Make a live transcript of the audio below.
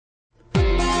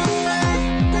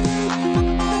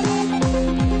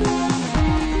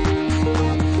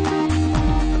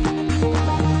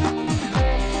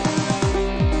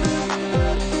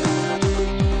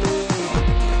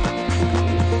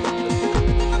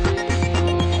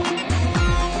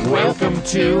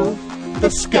Welcome to the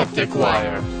Skeptic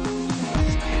Wire.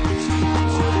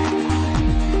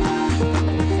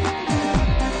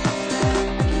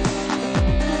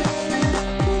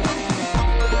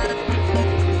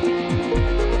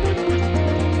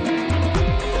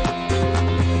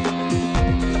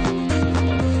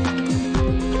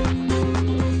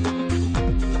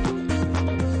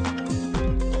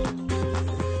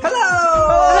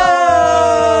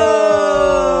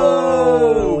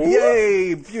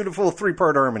 Beautiful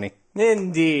three-part harmony.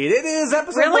 Indeed. It is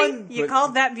episode Really? one. You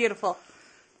called that beautiful.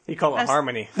 You call it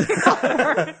harmony.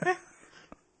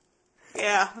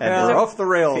 Yeah. And we're off the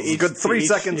rails. Good 3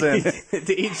 seconds in.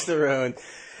 To each their own.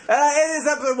 It is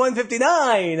episode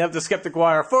 159 of the Skeptic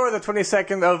Wire for the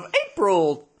 22nd of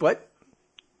April. What?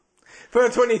 For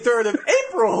the 23rd of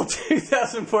April,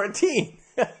 2014.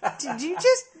 Did you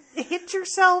just hit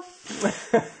yourself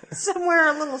somewhere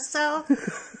a little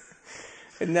south?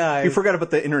 No, You forgot about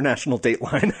the international date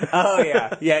line. Oh,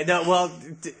 yeah. Yeah, no, well,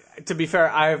 to be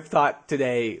fair, I thought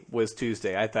today was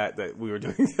Tuesday. I thought that we were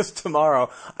doing this tomorrow.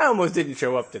 I almost didn't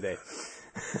show up today.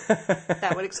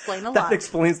 That would explain a lot. That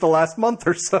explains the last month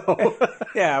or so.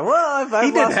 Yeah, well,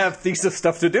 He didn't have thesis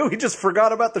stuff to do. He just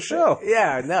forgot about the show.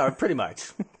 Yeah, no, pretty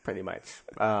much. Pretty much.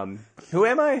 Who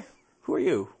am I? Who are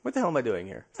you? What the hell am I doing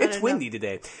here? It's windy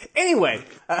today. Anyway.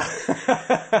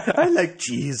 I like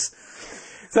cheese.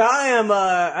 So I'm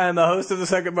a host of the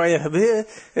second bar. It's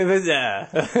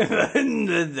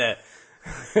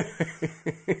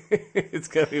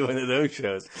gonna be one of those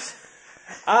shows.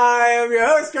 I am your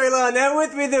host, Gray Lawn, and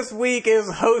with me this week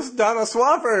is host Donna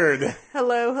Swafford.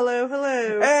 Hello, hello,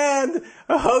 hello. And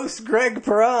host Greg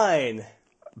Perrine.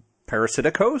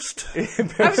 Parasitic host. I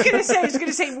was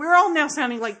gonna say, we're all now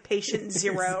sounding like patient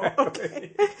zero.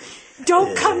 Okay.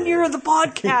 Don't come near the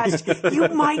podcast. You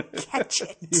might catch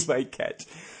it.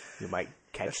 You might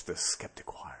catch the Skeptic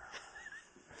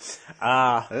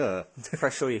Wire.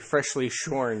 Freshly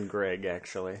shorn Greg,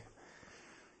 actually.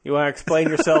 You want to explain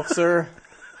yourself, sir?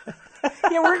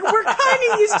 Yeah, we're kind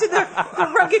of used to the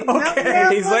rugged mountain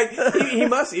man. He's like, he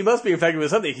must be infected with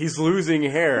something. He's losing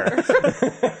hair.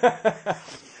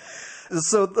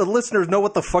 So the listeners know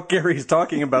what the fuck Gary's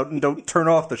talking about and don't turn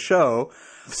off the show.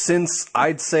 Since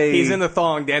I'd say... He's in the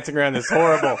thong dancing around. It's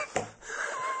horrible.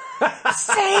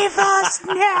 Save us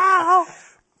now!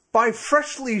 By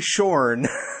freshly shorn,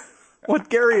 what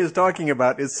Gary is talking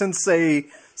about is since, say,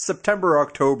 September,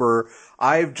 October,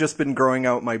 I've just been growing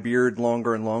out my beard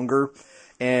longer and longer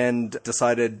and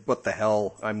decided, what the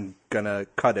hell, I'm gonna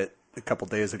cut it a couple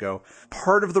days ago.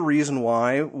 Part of the reason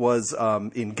why was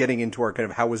in getting into our kind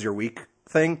of how was your week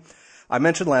thing. I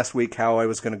mentioned last week how I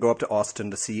was going to go up to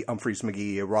Austin to see Humphreys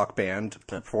McGee, a rock band,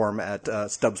 perform at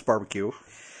Stubbs Barbecue.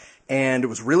 And it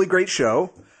was a really great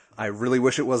show. I really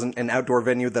wish it wasn't an outdoor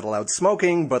venue that allowed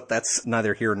smoking, but that's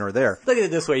neither here nor there. Look at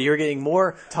it this way. You're getting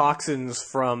more toxins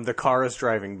from the cars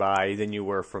driving by than you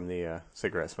were from the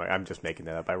cigarette smoke. I'm just making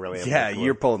that up. I really am. Yeah,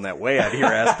 you're pulling that way out of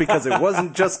your ass because it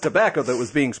wasn't just tobacco that was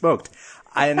being smoked.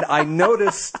 And I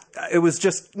noticed it was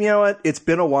just, you know what? It's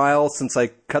been a while since I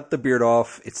cut the beard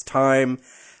off. It's time.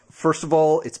 First of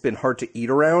all, it's been hard to eat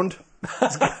around.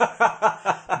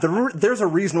 There's a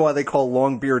reason why they call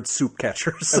long beards soup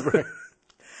catchers.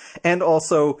 And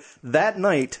also, that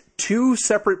night, 2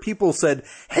 separate people said,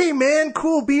 "Hey man,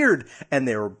 cool beard." And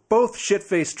they were both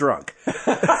shit-faced drunk. So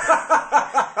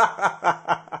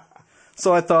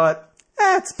I thought,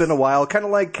 it's been a while. Kind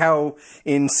of like how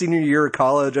in senior year of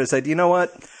college, I said, you know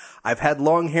what? I've had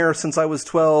long hair since I was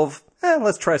 12.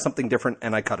 Let's try something different.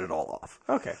 And I cut it all off.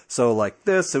 Okay. So like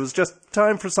this, it was just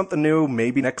time for something new.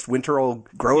 Maybe next winter I'll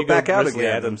grow it back out again.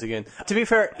 Adams again. To be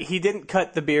fair, he didn't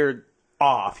cut the beard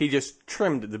off. He just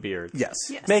trimmed the beard. Yes.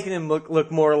 Making him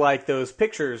look more like those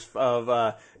pictures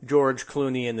of George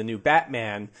Clooney in the new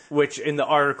Batman, which in the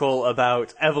article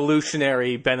about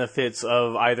evolutionary benefits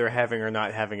of either having or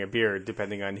not having a beard,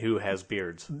 depending on who has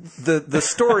beards. The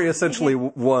story essentially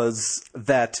was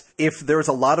that if there's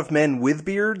a lot of men with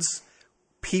beards,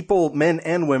 men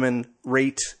and women,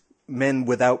 rate men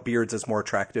without beards as more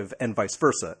attractive and vice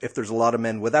versa. If there's a lot of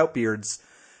men without beards,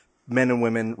 men and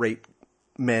women rate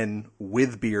men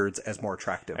with beards as more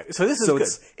attractive. So this is good.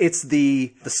 It's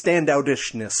the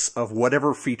standoutishness of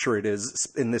whatever feature it is,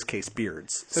 in this case,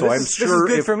 beards. So I'm sure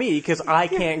this is good for me because I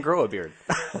can't grow a beard.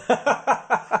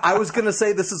 I was going to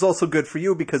say this is also good for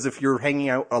you because if you're hanging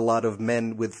out a lot of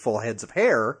men with full heads of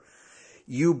hair,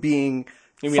 you mean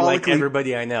like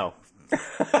everybody I know?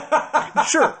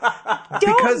 Sure.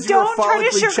 Because you're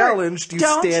follically challenged, you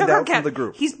stand out from the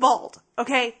group. He's bald,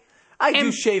 okay? I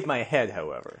do shave my head,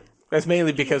 however. That's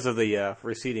mainly because of the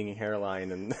receding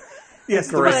hairline and Yes,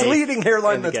 the Gray. receding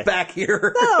hairline And the that's gay. back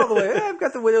here. All the way. I've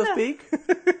got the widow's peak.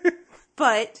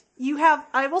 But you have,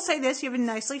 I will say this, you have a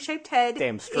nicely shaped head.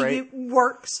 Damn straight. And it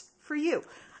works for you.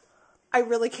 I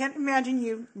really can't imagine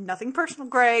you, nothing personal,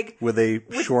 Greg. With a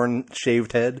shorn,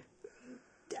 shaved head.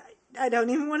 I don't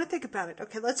even want to think about it.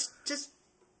 Okay, let's just,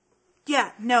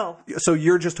 yeah, no. So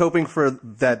you're just hoping for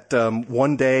that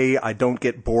one day I don't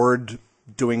get bored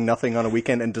doing nothing on a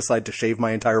weekend and decide to shave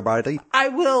my entire body? I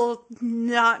will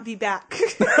not be back.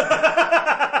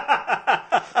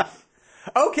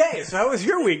 Okay, so how was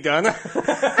your week, Donna?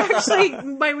 Actually,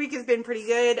 my week has been pretty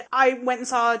good. I went and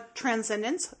saw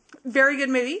Transcendence. Very good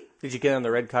movie. Did you get on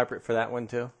the red carpet for that one,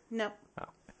 too? No. Oh.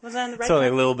 Was I on the right It's only a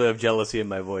track? little bit of jealousy in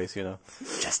my voice, you know.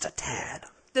 Just a tad.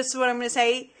 This is what I'm going to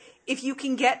say. If you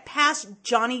can get past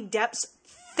Johnny Depp's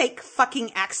fake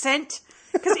fucking accent,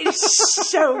 because it is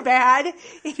so bad.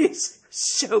 It is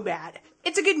so bad.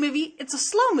 It's a good movie. It's a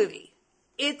slow movie.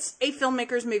 It's a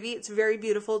filmmaker's movie. It's very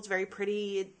beautiful. It's very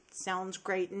pretty. It sounds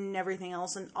great and everything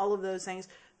else and all of those things.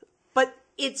 But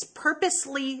it's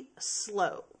purposely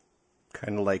slow.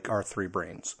 Kind of like our three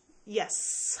brains.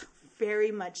 Yes,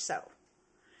 very much so.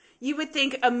 You would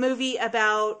think a movie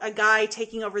about a guy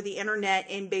taking over the internet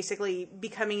and basically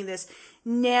becoming this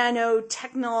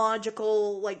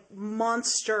nanotechnological like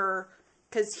monster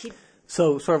because he.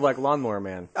 So, sort of like Lawnmower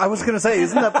Man. I was going to say,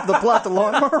 isn't that the plot to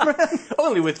Lawnmower Man?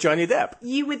 Only with Johnny Depp.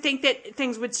 You would think that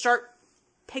things would start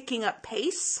picking up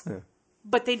pace,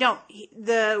 but they don't.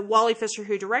 The Wally Pfister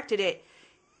who directed it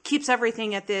keeps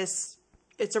everything at this.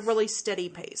 It's a really steady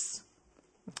pace.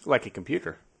 Like a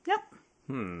computer. Yep.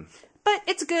 But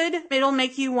it's good. It'll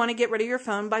make you want to get rid of your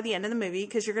phone by the end of the movie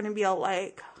because you're going to be all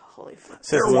like, holy fuck.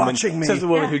 Says They're watching me. Says the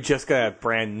woman Yeah. who just got a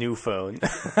brand new phone.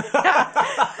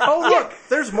 Oh, look,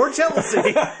 there's more jealousy.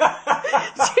 Did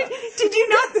you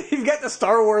not? You've got the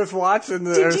Star Wars watch and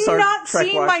the Did you Star not Trek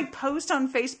see watch. my post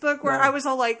on Facebook where I was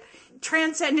all like,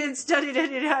 Transcendence,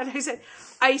 da-da-da-da-da, and I said,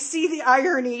 I see the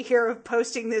irony here of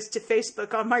posting this to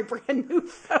Facebook on my brand new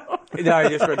phone. No, I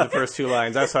just read the first two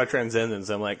lines. I saw Transcendence.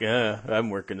 I'm like,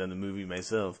 I'm working on the movie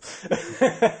myself.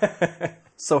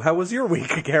 So how was your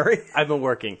week, Gary? I've been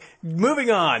working.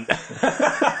 Moving on.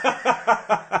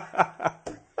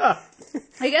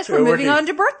 I guess We're we're moving working. on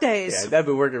to birthdays. Yeah, I've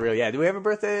been working real. Yeah, do we have a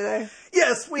birthday today?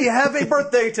 Yes, we have a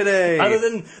birthday today. Other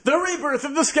than the rebirth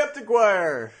of the Skeptic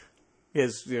Wire.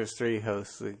 Yes, there's three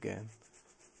hosts again.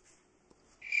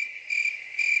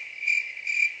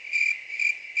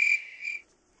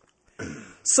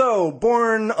 So,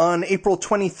 born on April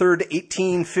 23rd,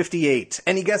 1858.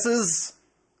 Any guesses?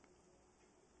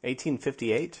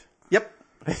 1858? Yep.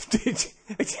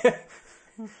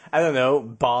 I don't know.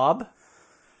 Bob?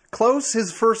 Close.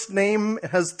 His first name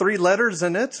has 3 letters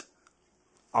in it.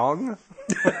 Ong?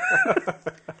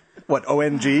 What,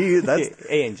 O-N-G? That's...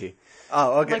 A-N-G.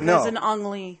 Oh, okay. Like No. there's an Ong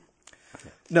Lee.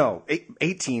 No,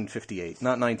 1858,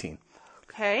 not 19.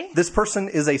 Okay. This person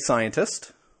is a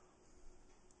scientist.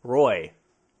 Roy.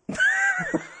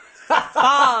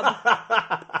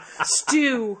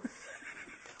 Stu.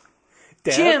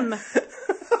 Deb? Jim.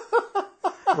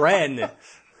 Ren.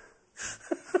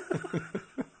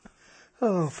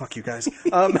 Oh, fuck you guys.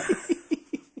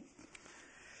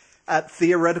 At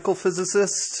theoretical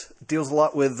physicist, deals a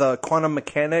lot with quantum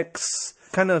mechanics.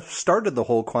 Kind of started the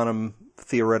whole quantum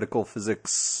theoretical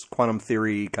physics, quantum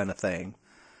theory kind of thing.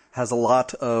 Has a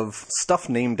lot of stuff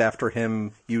named after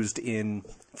him used in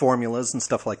formulas and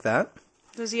stuff like that.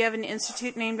 Does he have an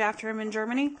institute named after him in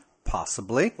Germany?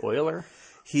 Possibly. Euler.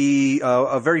 He,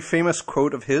 a very famous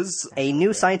quote of his, A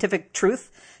new scientific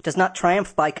truth does not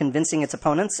triumph by convincing its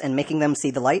opponents and making them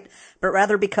see the light, but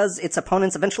rather because its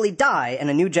opponents eventually die and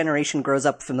a new generation grows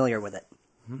up familiar with it.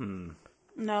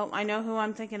 No, I know who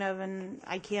I'm thinking of, and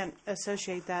I can't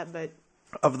associate that, but...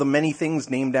 of the many things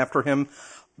named after him,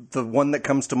 the one that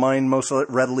comes to mind most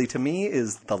readily to me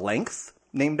is the length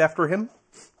named after him.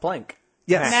 Planck.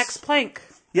 Yes. Max Planck.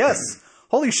 Yes.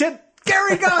 Holy shit.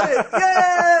 Gary got it.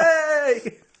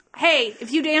 Yay! Hey,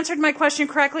 if you'd answered my question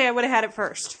correctly, I would have had it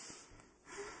first.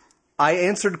 I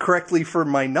answered correctly for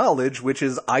my knowledge, which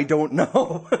is I don't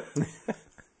know.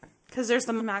 Because there's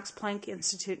the Max Planck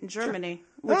Institute in Germany,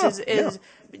 which Oh,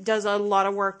 does a lot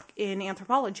of work in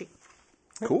anthropology.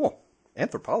 Cool.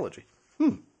 Anthropology.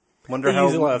 Wonder They how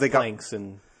use a lot of they got. planks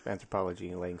in anthropology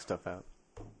and laying stuff out.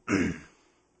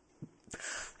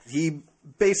 He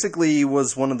basically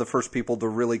was one of the first people to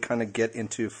really kind of get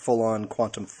into full-on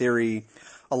quantum theory.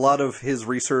 A lot of his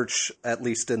research, at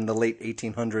least in the late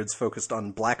 1800s, focused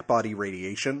on black body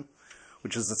radiation,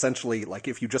 which is essentially like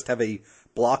if you just have a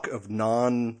block of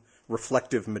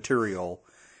non-reflective material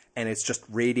and it's just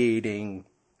radiating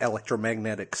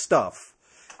electromagnetic stuff,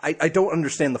 I don't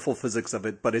understand the full physics of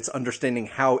it, but it's understanding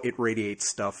how it radiates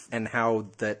stuff and how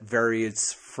that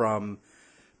varies from,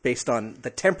 based on the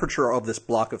temperature of this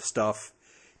block of stuff,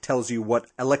 tells you what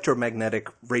electromagnetic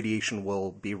radiation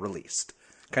will be released.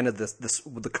 Kind of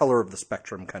the color of the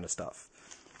spectrum kind of stuff.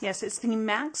 Yes, it's the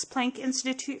Max Planck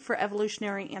Institute for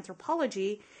Evolutionary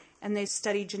Anthropology, and they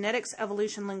study genetics,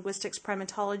 evolution, linguistics,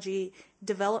 primatology,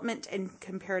 development, and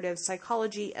comparative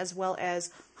psychology, as well as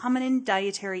hominin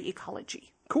dietary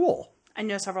ecology. Cool. I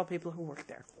know several people who work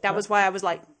there. That was why I was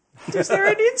like, is there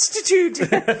an institute?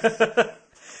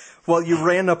 Well, you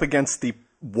ran up against the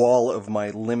wall of my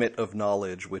limit of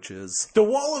knowledge, which is... The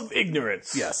wall of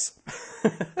ignorance. Yes.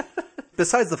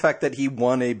 Besides the fact that he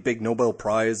won a big Nobel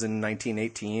Prize in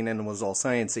 1918 and was all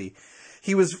sciencey,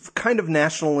 he was kind of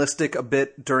nationalistic a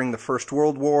bit during the First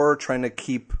World War, trying to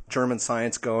keep German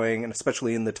science going, and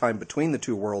especially in the time between the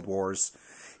two world wars,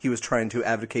 he was trying to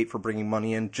advocate for bringing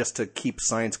money in just to keep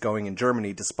science going in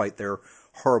Germany, despite their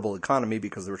horrible economy,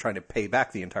 because they were trying to pay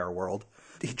back the entire world.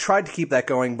 He tried to keep that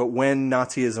going, but when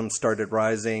Nazism started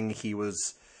rising, he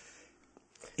was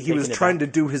trying to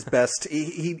do his best.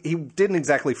 He didn't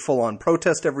exactly full-on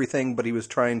protest everything, but he was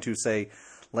trying to say,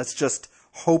 let's just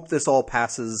hope this all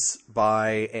passes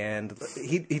by. And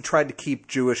he tried to keep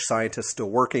Jewish scientists still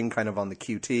working kind of on the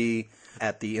QT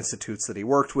at the institutes that he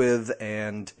worked with,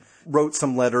 and wrote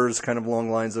some letters kind of along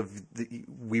the lines of,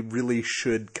 we really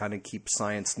should kind of keep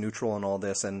science neutral in all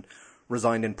this, and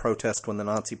resigned in protest when the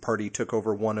Nazi Party took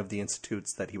over one of the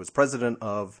institutes that he was president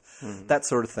of, that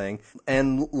sort of thing.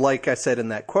 And like I said in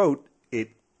that quote,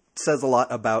 it says a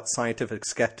lot about scientific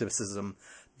skepticism,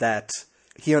 that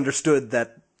he understood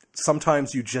that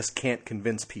sometimes you just can't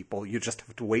convince people. You just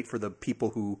have to wait for the people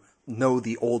who know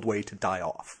the old way to die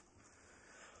off.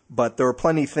 But there were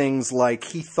plenty of things like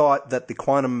he thought that the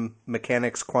quantum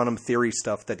mechanics, quantum theory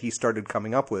stuff that he started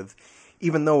coming up with,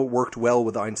 even though it worked well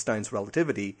with Einstein's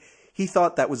relativity, he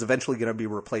thought that was eventually going to be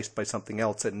replaced by something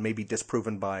else and maybe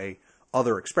disproven by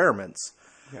other experiments.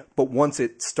 Yeah. But once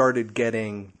it started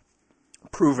getting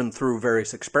proven through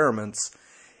various experiments,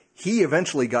 he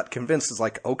eventually got convinced, is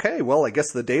like, okay, well, I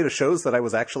guess the data shows that I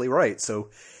was actually right. So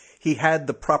he had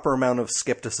the proper amount of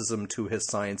skepticism to his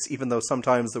science, even though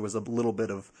sometimes there was a little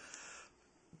bit of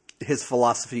his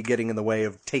philosophy getting in the way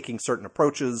of taking certain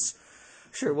approaches.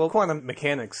 Sure. Well, quantum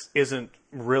mechanics isn't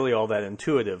really all that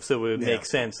intuitive, so it would make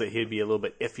sense that he'd be a little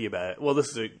bit iffy about it. Well,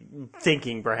 this is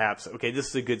thinking perhaps, okay, this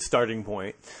is a good starting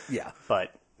point. Yeah.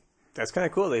 But that's kind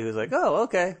of cool that he was like, oh,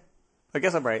 okay, I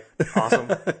guess I'm right.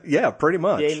 Awesome. Yeah, pretty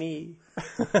much. Yay me.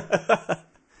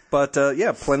 But,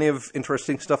 yeah, plenty of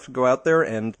interesting stuff to go out there.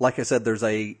 And like I said, there's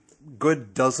a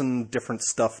good dozen different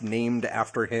stuff named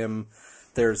after him.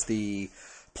 There's the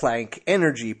Planck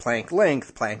energy, Planck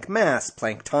length, Planck mass,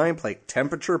 Planck time, Planck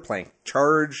temperature, Planck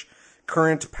charge,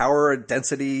 current, power,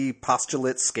 density,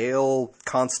 postulate, scale,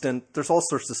 constant. There's all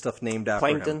sorts of stuff named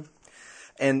after him.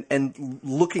 And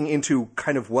looking into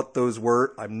kind of what those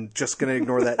were, I'm just going to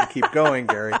ignore that and keep going,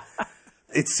 Gary.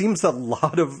 It seems a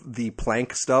lot of the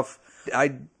Planck stuff,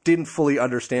 I didn't fully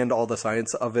understand all the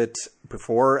science of it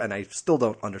before, and I still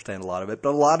don't understand a lot of it, but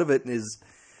a lot of it is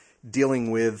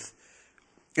dealing with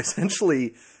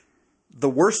essentially the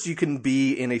worst you can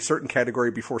be in a certain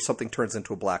category before something turns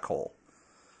into a black hole.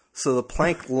 So the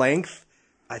Planck length,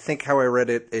 I think how I read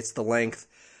it, it's the length.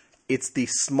 It's the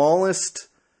smallest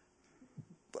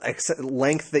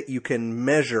length that you can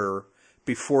measure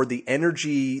before the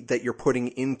energy that you're putting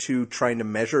into trying to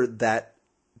measure that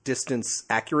distance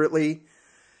accurately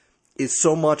is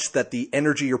so much that the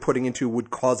energy you're putting into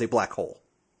would cause a black hole.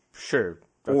 Sure.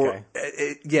 Okay.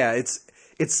 Or,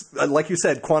 it's like you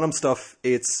said, quantum stuff,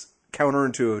 it's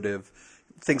counterintuitive.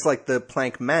 Things like the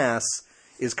Planck mass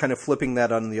is kind of flipping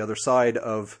that on the other side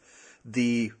of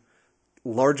the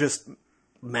largest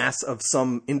mass of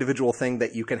some individual thing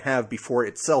that you can have before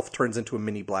itself turns into a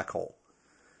mini black hole.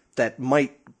 That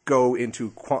might go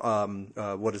into,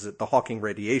 the Hawking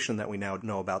radiation that we now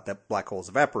know about, that black holes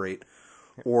evaporate,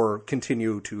 or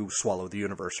continue to swallow the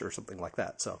universe or something like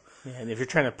that. So, yeah, and if you're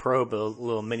trying to probe a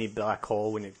little mini black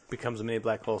hole, when it becomes a mini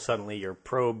black hole, suddenly your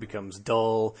probe becomes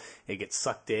dull, it gets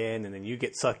sucked in, and then you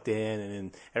get sucked in, and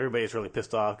then everybody's really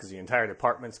pissed off because the entire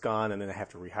department's gone, and then they have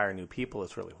to rehire new people.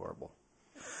 It's really horrible.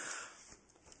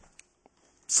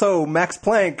 So, Max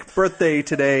Planck, birthday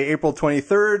today, April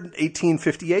 23rd,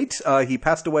 1858. He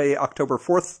passed away October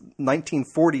 4th,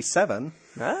 1947,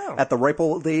 at the ripe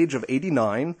old age of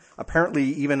 89. Apparently,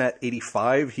 even at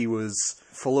 85, he was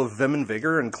full of vim and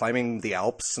vigor and climbing the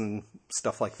Alps and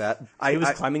stuff like that. He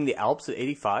was climbing the Alps at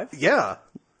 85? Yeah.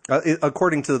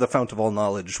 According to the Fount of All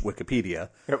Knowledge, Wikipedia.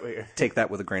 Take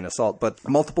that with a grain of salt. But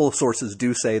multiple sources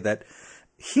do say that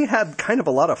he had kind of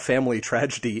a lot of family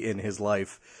tragedy in his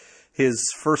life. His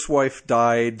first wife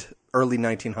died early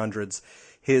 1900s.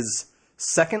 His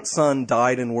second son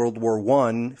died in World War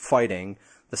I fighting.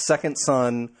 The second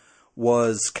son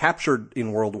was captured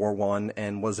in World War I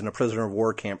and was in a prisoner of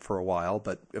war camp for a while,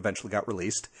 but eventually got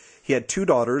released. He had two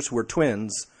daughters who were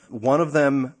twins. One of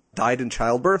them died in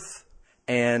childbirth,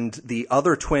 and the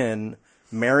other twin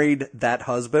married that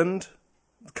husband,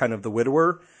 kind of the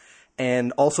widower,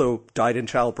 and also died in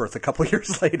childbirth a couple of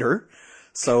years later.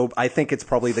 So I think it's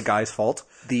probably the guy's fault.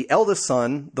 The eldest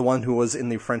son, the one who was in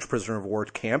the French prisoner of war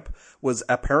camp, was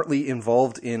apparently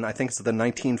involved in, I think it's the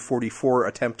 1944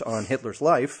 attempt on Hitler's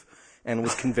life, and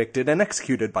was convicted and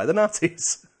executed by the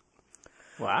Nazis.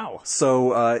 Wow.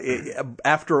 So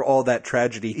after all that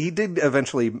tragedy, he did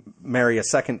eventually marry a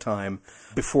second time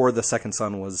before the second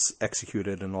son was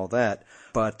executed and all that.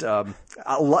 But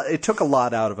it took a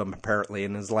lot out of him, apparently,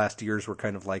 and his last years were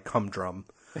kind of like humdrum.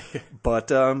 But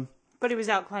he was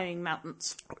out climbing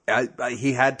mountains.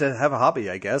 He had to have a hobby,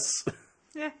 I guess.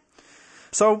 Yeah.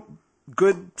 So,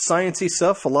 good sciencey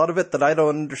stuff. A lot of it that I don't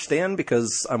understand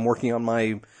because I'm working on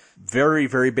my very,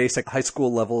 very basic high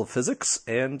school level of physics.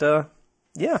 And,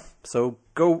 yeah. So,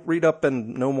 go read up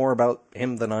and know more about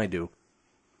him than I do.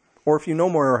 Or if you know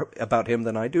more about him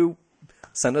than I do,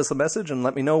 send us a message and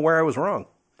let me know where I was wrong.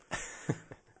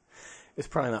 It's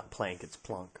probably not Planck, it's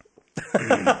Planck.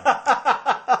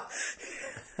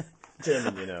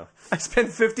 German, you know. I spent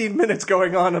 15 minutes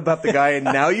going on about the guy, and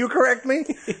now you correct me?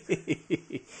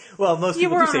 Well, most You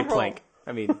people were do say on a roll. Planck.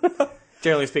 I mean,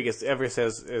 generally speaking, everyone It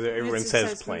says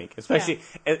says Planck, Planck. especially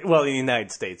well in the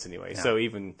United States anyway. Yeah. So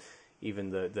even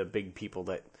the big people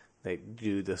that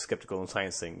do the skeptical and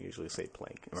science thing usually say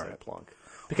Planck instead of Planck,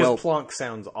 because Well- Planck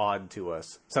sounds odd to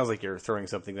us. Sounds like you're throwing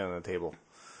something down on the table.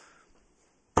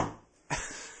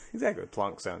 Exactly,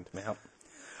 Planck sound. Yeah.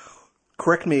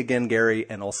 Correct me again, Gary,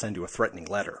 and I'll send you a threatening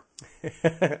letter.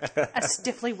 A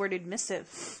stiffly worded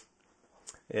missive.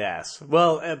 Yes.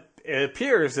 Well, it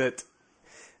appears that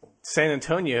San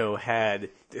Antonio had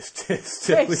A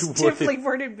stiffly stiffly worded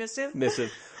worded missive.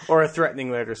 missive or a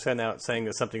threatening letter sent out saying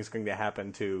that something's going to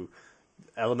happen to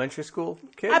elementary school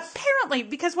kids. Apparently,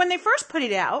 because when they first put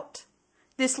it out,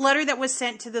 this letter that was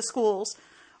sent to the schools,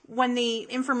 when the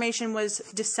information was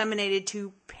disseminated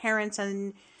to parents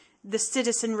and the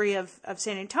citizenry of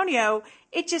San Antonio,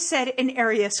 it just said an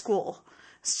area school.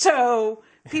 So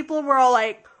people were all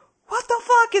like, what the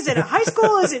fuck? Is it a high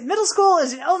school? Is it middle school?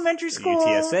 Is it elementary school?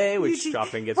 UTSA, which UT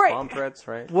often gets Right. bomb threats,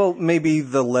 right? Well, maybe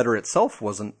the letter itself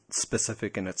wasn't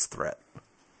specific in its threat.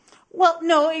 Well,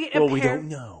 no, We don't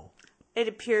know. It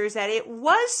appears that it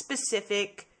was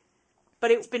specific, but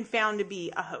it's been found to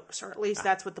be a hoax, or at least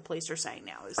that's what the police are saying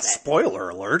now. Is that Spoiler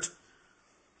alert.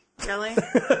 really?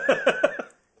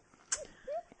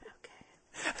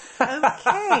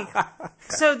 Okay.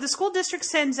 So the school district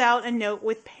sends out a note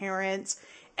with parents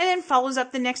and then follows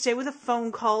up the next day with a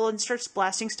phone call and starts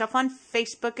blasting stuff on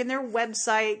Facebook and their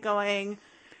website going,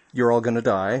 You're all gonna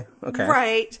die. Okay.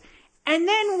 right. And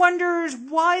then wonders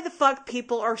why the fuck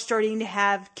people are starting to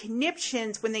have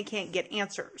conniptions when they can't get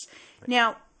answers.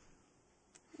 Now,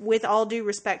 with all due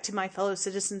respect to my fellow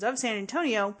citizens of San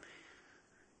Antonio,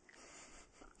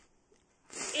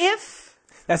 if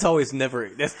That's always never.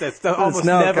 That's almost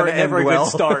not never gonna ever a end well.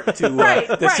 good start to Right,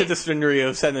 the right. citizenry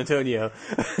of San Antonio.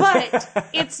 But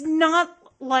it's not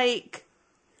like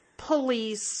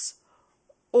police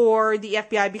or the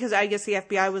FBI, because I guess the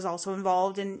FBI was also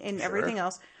involved in everything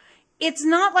else. It's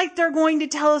not like they're going to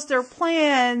tell us their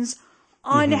plans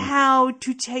on how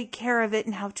to take care of it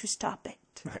and how to stop it.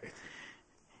 Right.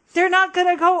 They're not going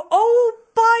to go, oh,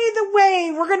 by the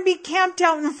way, we're going to be camped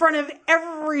out in front of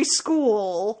every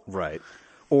school. Right.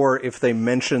 Or if they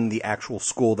mention the actual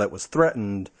school that was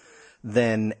threatened,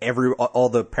 then all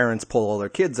the parents pull all their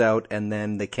kids out, and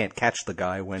then they can't catch the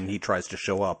guy when he tries to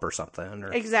show up or something,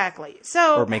 Exactly.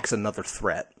 So or makes another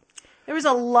threat. there was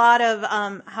a lot of,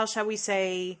 how shall we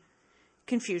say,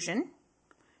 confusion.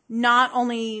 Not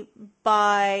only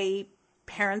by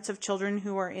parents of children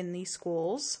who are in these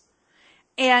schools.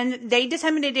 And they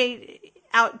disseminated it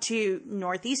out to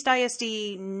Northeast ISD,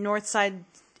 Northside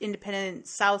Independent,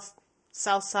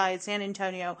 Southside San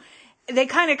Antonio. They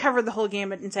kind of covered the whole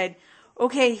gamut and said,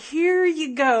 okay, here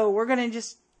you go. We're going to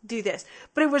just do this.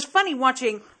 But it was funny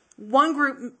watching one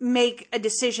group make a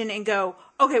decision and go,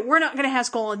 okay, we're not going to have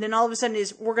school. And then all of a sudden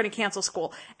we're going to cancel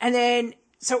school. And then,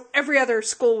 so every other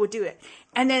school would do it.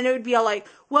 And then it would be all like,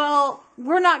 well,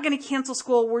 we're not going to cancel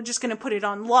school. We're just going to put it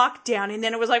on lockdown. And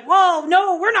then it was like, whoa,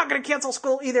 no, we're not going to cancel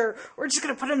school either. We're just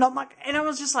going to put it on lockdown. And I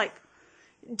was just like,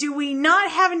 do we not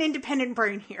have an independent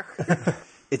brain here?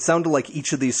 it sounded like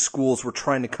each of these schools were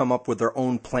trying to come up with their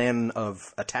own plan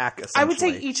of attack, essentially. I would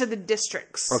say each of the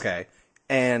districts. Okay.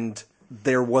 And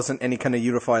there wasn't any kind of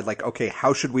unified, like, okay,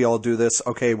 how should we all do this?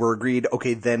 Okay, we're agreed.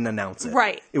 Okay, then announce it.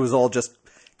 Right. It was all just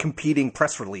competing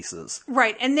press releases.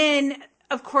 Right. And then,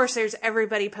 of course, there's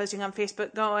everybody posting on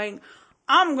Facebook going,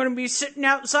 I'm going to be sitting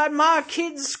outside my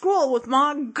kid's school with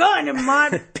my gun and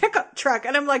my pickup truck.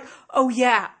 And I'm like, oh,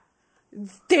 yeah,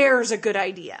 there's a good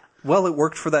idea. Well, it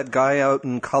worked for that guy out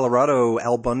in Colorado,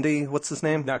 Al Bundy. What's his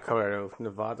name? Not Colorado,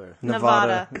 Nevada.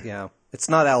 Nevada. Yeah. It's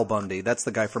not Al Bundy. That's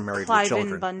the guy from Married with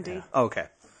Children. Cliven Bundy. Yeah. Okay.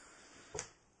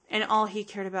 And all he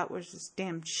cared about was his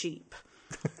damn sheep.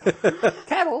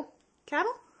 Cattle.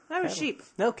 Cattle? That was sheep.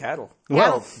 No, cattle.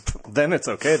 Well, then it's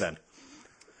okay then.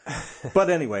 But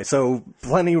anyway, so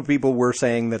plenty of people were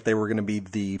saying that they were going to be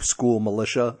the school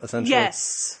militia, essentially.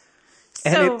 Yes.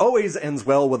 And So- it always ends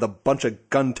well with a bunch of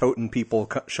gun-toting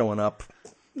people showing up.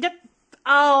 Yep.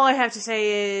 All I have to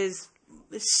say is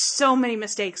so many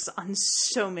mistakes on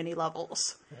so many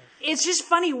levels. It's just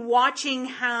funny watching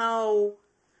how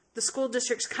the school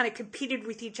districts kind of competed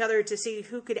with each other to see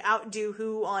who could outdo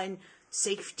who on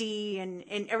safety and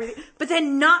everything, but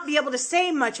then not be able to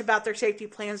say much about their safety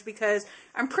plans because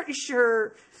I'm pretty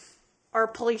sure our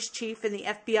police chief and the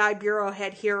FBI bureau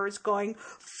head here is going,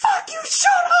 fuck you,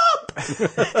 shut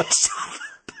up! Shut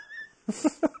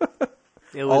up!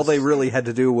 All they really had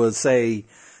to do was say,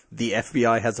 the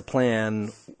FBI has a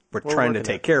plan, we're trying to working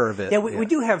take it. care of it. Yeah, we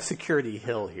do have Security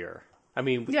Hill here. I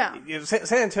mean, Yeah.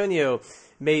 San Antonio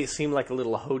may seem like a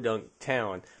little hodunk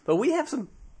town, but we have some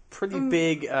pretty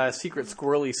big secret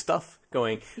squirrely stuff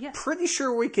going. Yeah. Pretty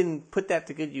sure we can put that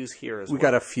to good use here as well. We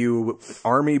got a few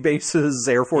Army bases,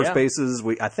 Air Force Yeah. bases.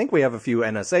 I think we have a few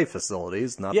NSA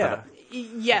facilities. Not Yeah. that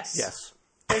Yes. Yes.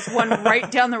 There's one right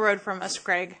down the road from us,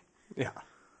 Greg. Yeah.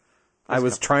 I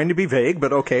was trying to be vague,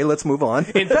 but okay, let's move on.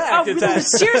 In fact,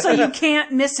 Seriously, you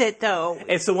can't miss it, though.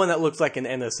 it's the one that looks like an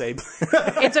NSA.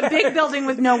 It's a big building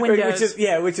with no windows.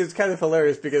 which is kind of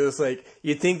hilarious because it's like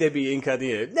you'd think they'd be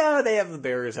incognito. No, they have the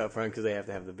barriers out front because they have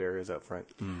to have the barriers out front.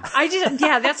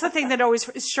 That's the thing that always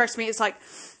strikes me. It's like,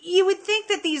 you would think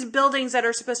that these buildings that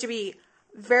are supposed to be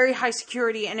very high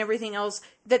security and everything else,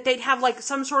 that they'd have like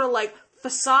some sort of like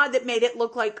facade that made it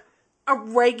look like a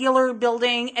regular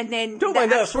building, and then Don't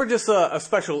mind us. We're just a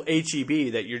special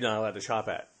HEB that you're not allowed to shop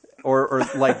at. or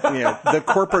like, the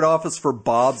corporate office for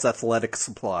Bob's Athletic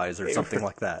Supplies or something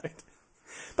like that.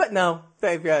 But no,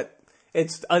 they've got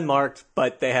it's unmarked,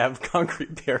 but they have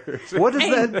concrete barriers. What is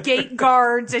and that? gate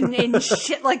guards and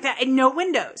shit like that, and no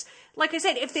windows. Like I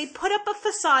said, if they put up a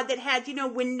facade that had,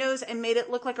 windows and made it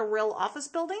look like a real office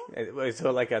building,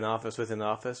 So like an office within an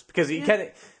office, because you kind of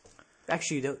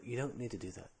actually you don't need to do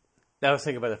that. I was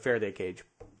thinking about a Faraday cage,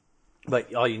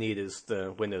 but all you need is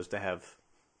the windows to have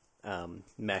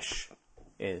mesh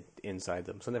inside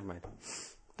them. So never mind.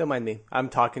 Don't mind me. I'm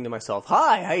talking to myself.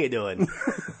 Hi, how you doing?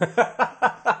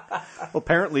 Well,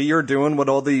 apparently you're doing what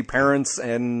all the parents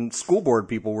and school board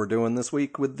people were doing this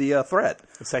week with the threat.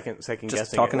 Second Just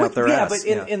guessing. talking it. out their yeah, ass. but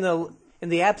in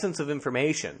the absence of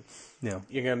information, Yeah.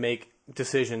 you're going to make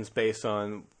decisions based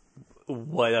on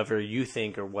whatever you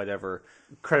think or whatever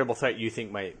credible threat you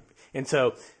think might. And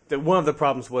so one of the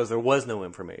problems was there was no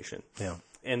information. Yeah.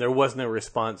 And there was no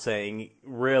response saying,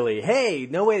 really, hey,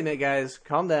 no, wait a minute, guys,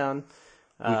 calm down.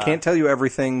 We can't tell you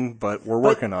everything, but we're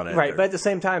working on it. Right, but at the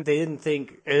same time, they didn't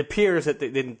think, it appears that they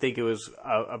didn't think it was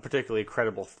a particularly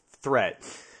credible threat.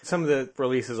 Some of the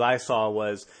releases I saw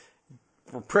was,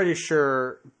 we're pretty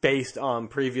sure, based on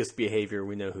previous behavior,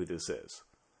 we know who this is.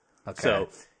 Okay. So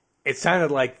it sounded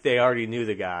like they already knew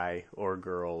the guy or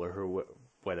girl or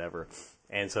whatever.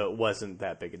 And so it wasn't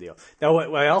that big a deal. Now,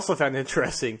 what I also found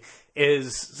interesting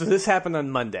is, so this happened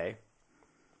on Monday.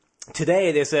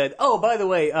 Today they said, oh, by the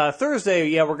way,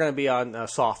 Thursday, we're going to be on a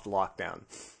soft lockdown.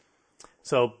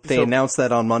 So They announced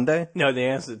that on Monday? No, they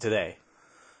announced it today.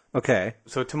 Okay.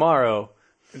 So tomorrow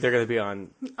they're going to be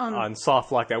on soft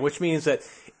lockdown, which means that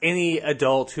any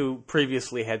adult who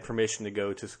previously had permission to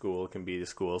go to school can be to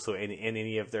school. So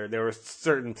any of there were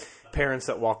certain parents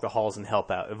that walk the halls and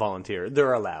help out and volunteer.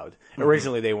 They're allowed. Mm-hmm.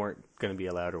 Originally they weren't going to be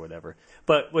allowed or whatever.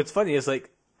 But what's funny is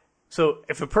so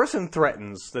if a person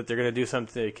threatens that they're going to do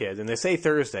something to a kid and they say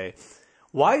Thursday,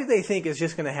 why do they think it's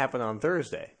just going to happen on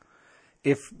Thursday?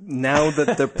 If now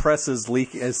that the press is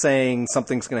saying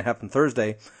something's going to happen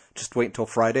Thursday, just wait until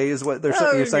Friday is what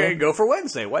you're saying? Go for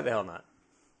Wednesday. Why the hell not?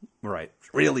 Right.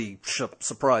 Really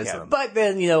surprise them. But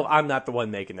then, I'm not the one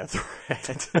making the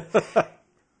threat.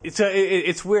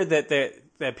 It's weird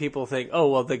that people think, oh,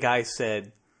 well, the guy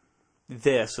said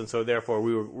this, and so therefore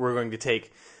we're going to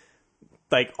take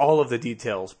all of the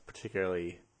details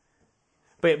particularly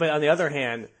But on the other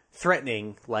hand,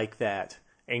 threatening like that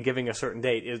and giving a certain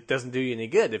date, it doesn't do you any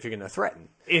good if you're going to threaten.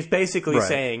 It's basically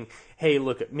saying, hey,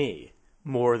 look at me,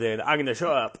 more than I'm going to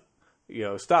show up,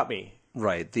 stop me.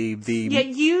 Right. Yeah,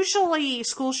 usually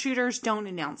school shooters don't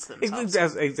announce themselves.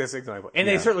 That's exactly. And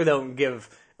they certainly don't give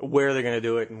where they're going to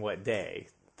do it and what day.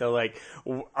 They're like,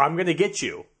 I'm going to get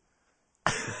you.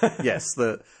 Yes,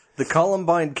 the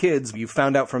Columbine kids, you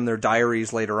found out from their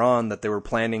diaries later on that they were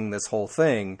planning this whole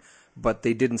thing, but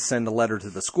they didn't send a letter to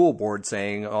the school board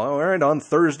saying, all right, on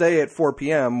Thursday at 4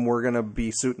 p.m. we're going to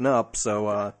be suiting up,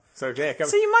 so... So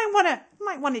you might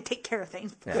want to take care of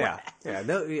things.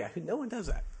 No one does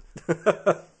that.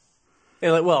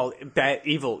 Bad,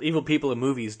 evil people in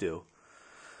movies do.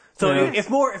 So if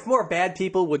more bad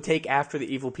people would take after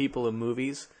the evil people in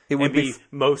movies, it would be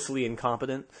mostly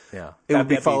incompetent. Yeah, it would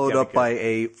be followed up by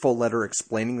a full letter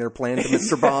explaining their plan to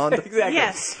Mr. Bond. Exactly.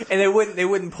 Yes, and they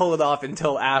wouldn't pull it off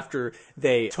until after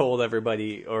they told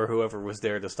everybody or whoever was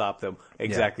there to stop them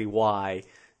exactly why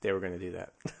they were going to do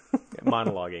that.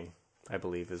 Monologuing, I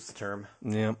believe, is the term.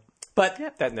 Yeah, but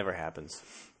that never happens,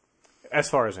 as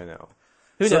far as I know.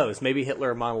 Who knows? Maybe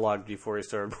Hitler monologued before he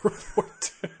started World War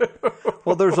II.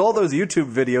 Well, there's all those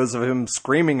YouTube videos of him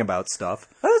screaming about stuff.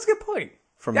 Oh, that's a good point.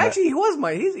 Actually, he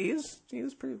was he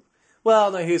was pretty. Well,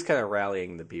 no, he was kind of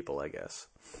rallying the people, I guess.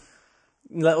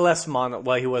 Less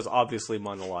well, he was obviously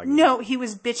monologuing. No, he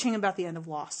was bitching about the end of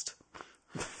Lost.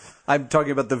 I'm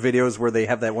talking about the videos where they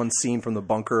have that one scene from the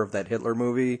bunker of that Hitler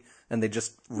movie, and they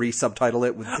just re-subtitle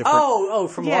it with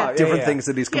different different things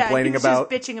that he's complaining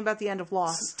about. Just bitching about the end of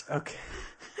Lost. Okay.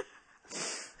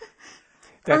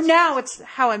 Or now it's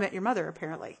How I Met Your Mother,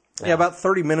 apparently. Yeah, about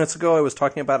 30 minutes ago, I was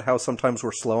talking about how sometimes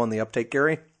we're slow on the uptake,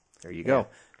 Gary. There you go.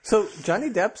 So,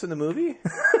 Johnny Depp's in the movie?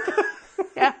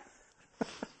 Yeah.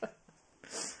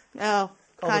 Oh,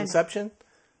 called Inception?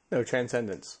 No,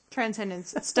 Transcendence.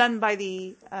 Transcendence. It's done by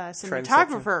the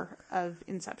cinematographer of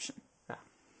Inception. Ah.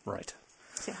 Right.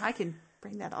 See, I can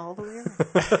bring that all the way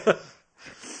around.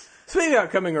 Speaking of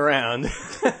coming around...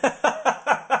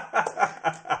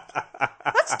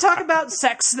 Let's talk about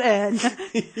sex then.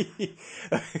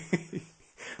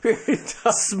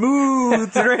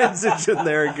 Smooth transition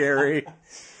there, Gary.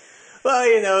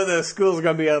 Well, the school's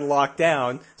going to be on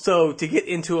lockdown, so to get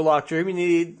into a locked room, you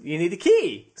need a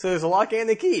key. So there's a lock and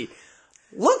a key.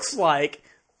 Looks like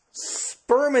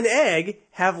sperm and egg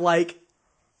have like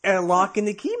a lock and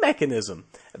the key mechanism.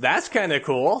 That's kind of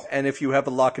cool. And if you have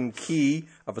a lock and key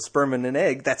of a sperm and an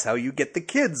egg, that's how you get the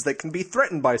kids that can be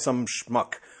threatened by some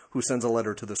schmuck who sends a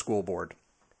letter to the school board.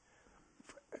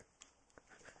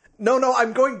 No,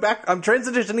 I'm going back. I'm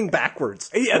transitioning backwards.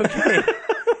 Yeah, okay.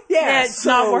 Yeah, it's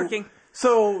not working.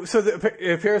 So it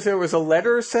appears there was a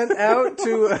letter sent out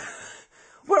to...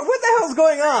 what the hell's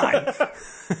going on?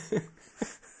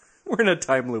 We're in a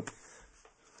time loop.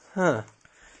 Huh.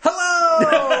 Hello!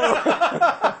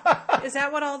 Is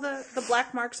that what all the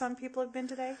black marks on people have been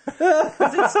today?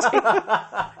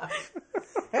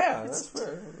 Yeah, that's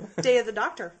fair. Day of the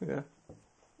Doctor. Yeah.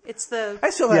 It's the...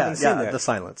 I still haven't seen that. The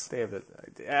Silence. Day of the...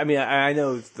 I mean, I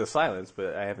know the Silence,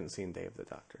 but I haven't seen Day of the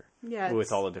Doctor. Yeah.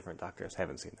 With all the different doctors. I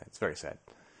haven't seen that. It's very sad.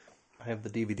 I have the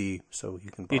DVD, so you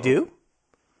can borrow You do?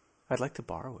 I'd like to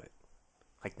borrow it.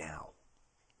 Like now.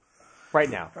 Right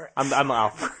now. I'm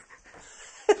off.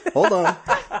 Hold on.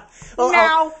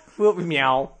 Meow.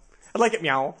 Meow. I'd like it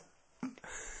meow.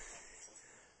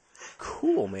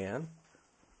 Cool, man.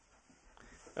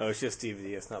 Oh, it's just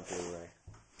DVD. It's not Blu-ray.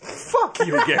 Fuck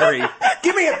you, Gary.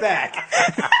 Give me it back.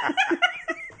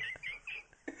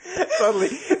 Suddenly,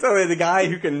 the guy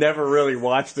who can never really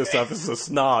watch this stuff is a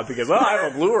snob because, I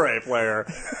have a Blu-ray player.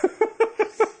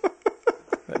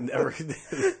 I never did.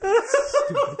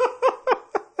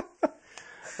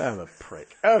 I'm a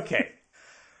prick. Okay.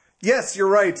 Yes, you're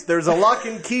right. There's a lock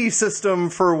and key system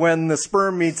for when the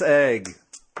sperm meets egg.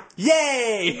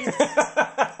 Yay!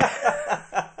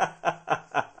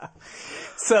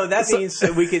 So that means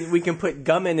that we can put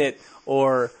gum in it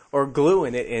or glue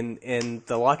in it, and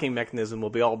the locking mechanism will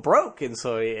be all broke, and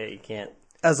so you can't.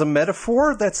 As a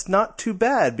metaphor, that's not too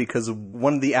bad, because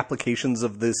one of the applications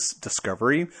of this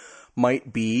discovery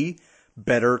might be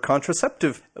better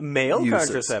contraceptive Male uses.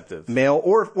 contraceptive. Male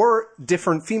or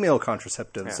different female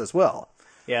contraceptives as well.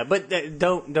 Yeah, but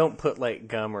don't put like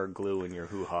gum or glue in your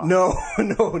hoo-ha. No.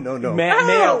 Male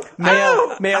or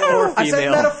female. I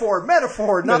said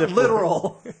metaphor, not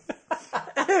literal.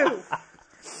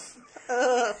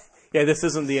 Yeah, this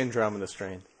isn't the Andromeda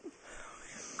strain.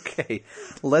 Okay,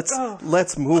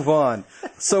 let's move on.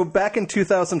 So back in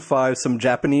 2005, some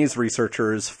Japanese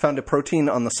researchers found a protein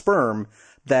on the sperm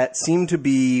that seemed to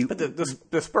be... But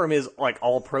the sperm is like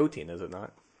all protein, is it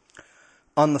not?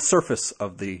 on the surface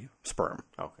of the sperm.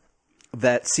 Okay.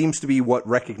 That seems to be what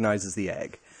recognizes the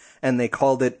egg. And they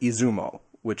called it Izumo,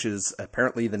 which is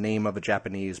apparently the name of a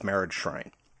Japanese marriage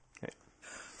shrine. Okay.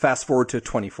 Fast forward to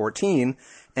 2014,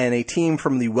 and a team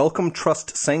from the Wellcome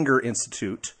Trust Sanger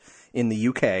Institute in the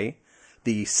UK,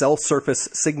 the Cell Surface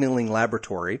Signaling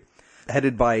Laboratory,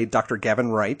 headed by Dr.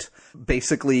 Gavin Wright,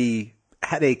 basically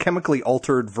had a chemically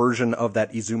altered version of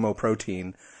that Izumo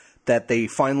protein that they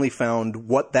finally found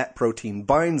what that protein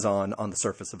binds on the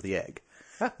surface of the egg.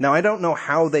 Huh. Now, I don't know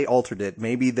how they altered it.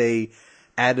 Maybe they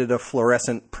added a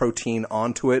fluorescent protein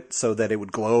onto it so that it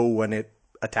would glow when it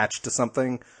attached to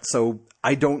something. So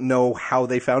I don't know how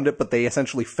they found it, but they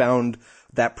essentially found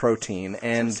that protein.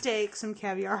 And some steak, some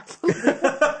caviar.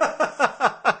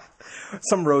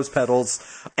 some rose petals.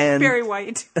 And Berry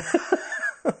white.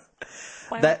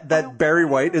 That berry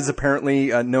white is apparently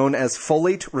known as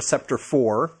folate receptor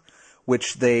 4,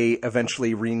 which they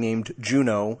eventually renamed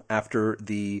Juno after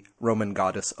the Roman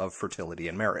goddess of fertility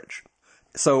and marriage.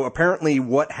 So apparently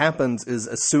what happens is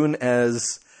as soon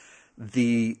as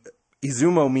the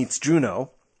Izumo meets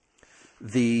Juno,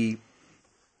 the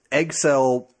egg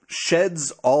cell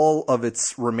sheds all of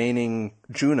its remaining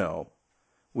Juno,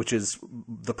 which is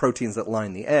the proteins that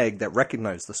line the egg that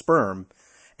recognize the sperm,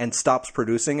 and stops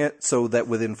producing it, so that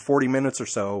within 40 minutes or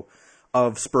so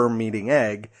of sperm meeting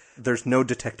egg, there's no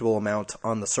detectable amount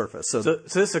on the surface. So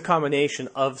this is a combination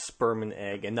of sperm and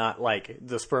egg, and not like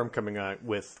the sperm coming out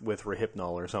with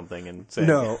Rohypnol or something and saying...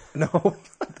 No.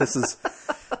 This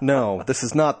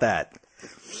is not that,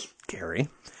 Gary.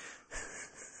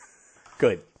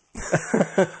 Good.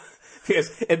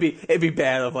 Because it'd be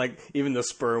bad if like even the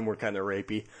sperm were kind of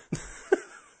rapey.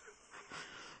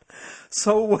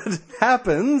 So what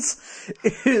happens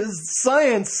is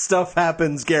science stuff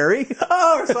happens, Gary.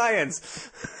 Oh, science!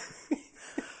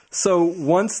 So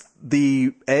once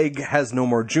the egg has no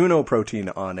more Juno protein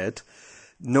on it,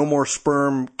 no more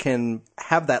sperm can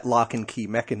have that lock and key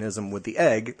mechanism with the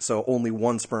egg, so only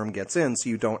one sperm gets in, so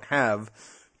you don't have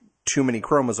too many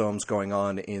chromosomes going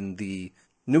on in the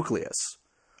nucleus.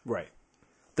 Right.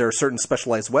 There are certain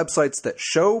specialized websites that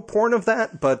show porn of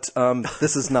that, but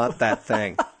this is not that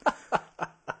thing.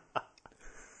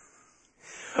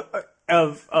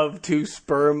 Of two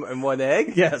sperm and one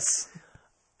egg? Yes.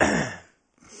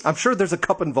 I'm sure there's a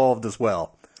cup involved as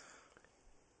well.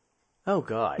 Oh,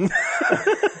 God.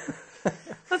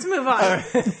 Let's move on.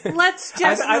 Let's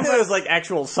just I thought it was like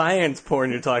actual science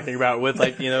porn you're talking about with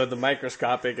like, the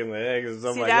microscopic and the eggs and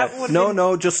something like that.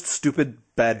 No, just stupid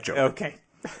bad joke. Okay.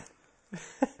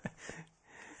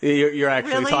 You're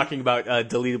actually Really? talking about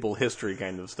deletable history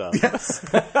kind of stuff. Yes,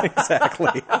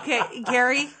 exactly. Okay,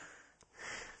 Gary.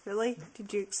 Really?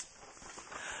 Did you...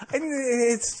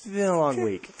 It's been a long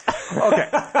week. Okay,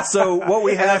 so what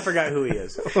we And I have... forgot who he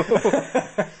is.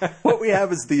 What we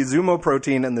have is the Izumo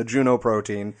protein and the Juno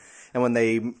protein, and when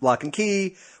they lock and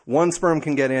key, one sperm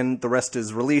can get in, the rest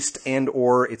is released, and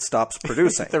or it stops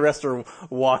producing. The rest are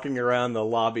walking around the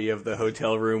lobby of the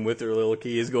hotel room with their little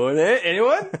keys going,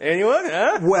 anyone? Anyone?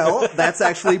 Huh? Well, that's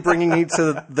actually bringing me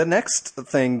to the next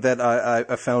thing that I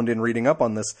found in reading up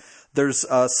on this. There's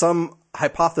some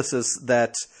hypothesis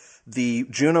that the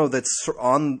Juno that's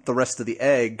on the rest of the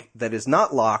egg that is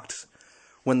not locked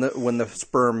when the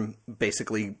sperm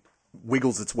basically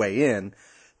wiggles its way in,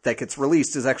 that gets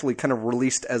released is actually kind of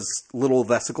released as little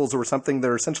vesicles or something that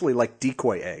are essentially like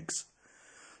decoy eggs.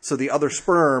 So the other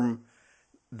sperm,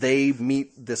 they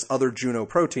meet this other Juno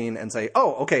protein and say,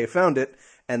 "Oh, okay, I found it,"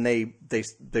 and they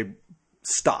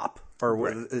stop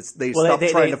or they stop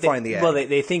trying to find the egg. Well,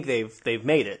 they think they've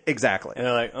made it. Exactly. And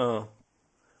they're like, oh.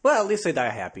 Well, at least they die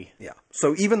happy. Yeah.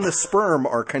 So even the sperm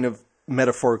are kind of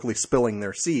metaphorically spilling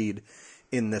their seed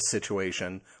in this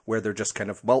situation where they're just kind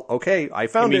of, well, okay, I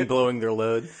found You mean it. blowing their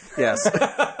load? Yes.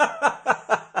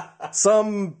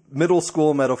 Some middle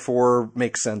school metaphor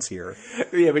makes sense here.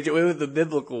 Yeah, but you went with the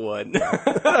biblical one.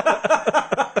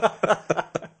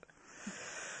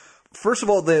 First of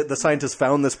all, the scientists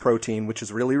found this protein, which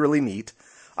is really, really neat.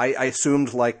 I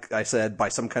assumed, like I said, by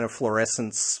some kind of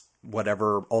fluorescence,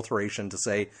 whatever, alteration to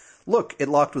say, look, it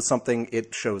locked with something,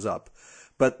 it shows up.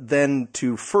 But then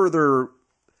to further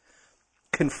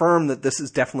confirm that this is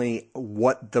definitely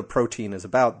what the protein is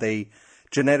about, they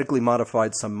genetically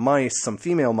modified some mice, some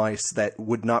female mice, that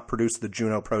would not produce the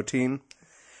Juno protein.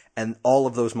 And all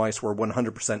of those mice were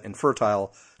 100%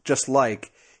 infertile, just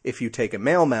like if you take a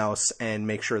male mouse and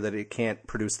make sure that it can't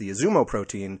produce the Izumo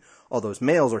protein, all those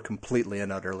males are completely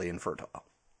and utterly infertile.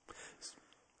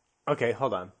 Okay,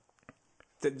 hold on.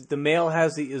 The male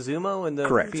has the Izumo and the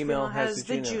Correct. female has Has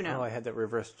the the Juno. Juno. Oh, I had that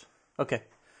reversed. Okay.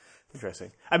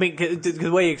 Interesting. I mean, 'cause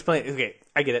the way you explain it, okay,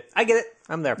 I get it.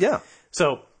 I'm there. Yeah.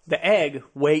 So the egg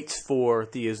waits for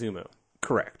the Izumo.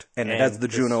 Correct. And it And has the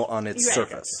this- Juno on its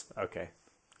surface. Okay.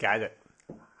 Got it.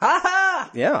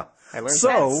 Ha-ha! Yeah. I learned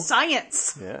so,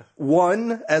 Science. Yeah.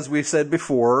 one, as we said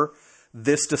before,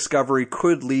 this discovery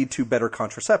could lead to better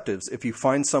contraceptives. If you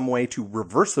find some way to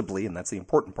reversibly, and that's the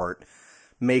important part,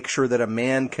 make sure that a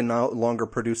man can no longer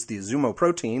produce the Izumo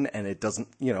protein and it doesn't,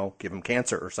 give him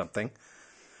cancer or something,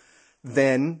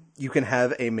 then you can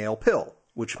have a male pill,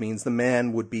 which means the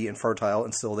man would be infertile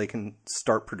until they can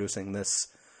start producing this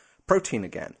protein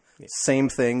again. Same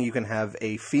thing, you can have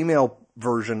a female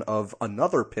version of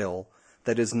another pill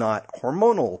that is not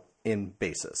hormonal in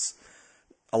basis.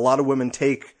 A lot of women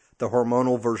take the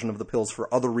hormonal version of the pills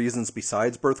for other reasons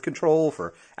besides birth control,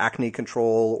 for acne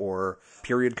control or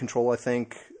period control, I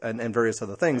think, and various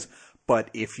other things. But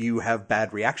if you have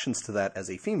bad reactions to that as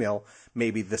a female,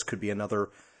 maybe this could be another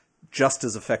just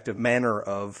as effective manner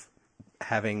of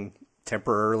having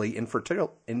temporarily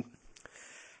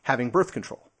having birth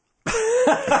control.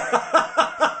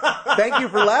 Thank you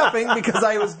for laughing, because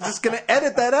I was just going to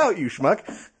edit that out, you schmuck.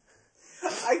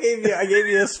 I gave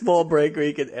you a small break where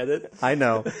you could edit. I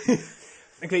know.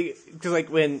 Okay, because like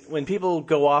when people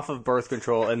go off of birth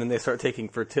control and then they start taking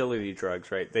fertility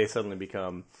drugs, right? They suddenly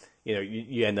become,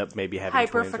 you end up maybe having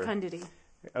twins. Hyperfecundity.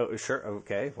 Oh, sure.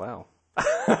 Okay. Wow.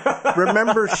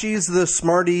 Remember, she's the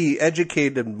smarty,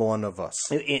 educated one of us.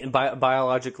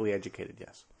 Biologically educated,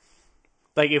 yes.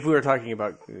 Like if we were talking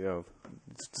about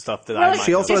stuff that I might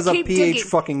She also know. has a keep PH digging.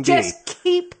 fucking D. Just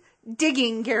keep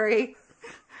digging, Gary.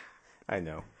 I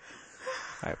know.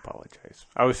 I apologize.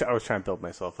 I was trying to build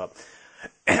myself up.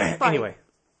 Anyway,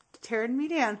 Tearing me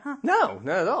down, huh? no,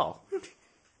 not at all.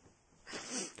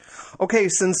 Okay,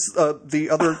 since the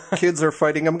other kids are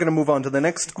fighting, I'm going to move on to the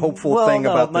next hopeful thing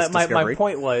about this discovery. My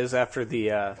point was, after the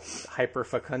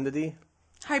hyperfecundity.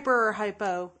 Hyper or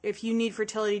hypo. If you need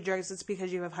fertility drugs, it's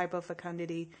because you have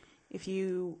hypofecundity. If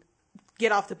you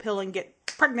get off the pill and get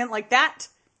pregnant like that,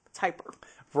 it's hyper.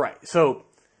 Right. So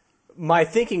my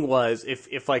thinking was,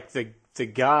 if like the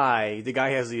guy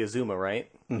has the Azuma, right?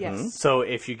 Yes. So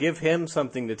if you give him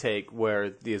something to take where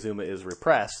the Azuma is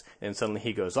repressed and suddenly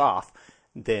he goes off,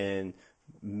 then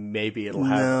maybe it'll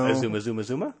have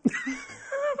Azuma.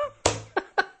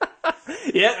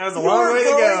 Yeah, that was a long way to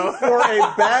go. For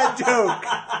a bad joke.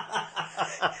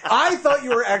 I thought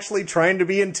you were actually trying to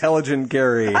be intelligent,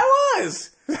 Gary. I was.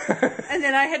 And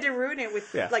then I had to ruin it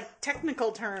with Yeah.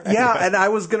 technical terms. Yeah, and I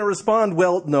was going to respond,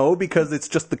 well, no, because it's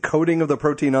just the coating of the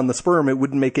protein on the sperm. It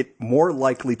wouldn't make it more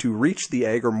likely to reach the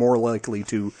egg or more likely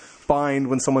to bind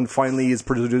when someone finally is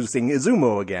producing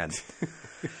Izumo again.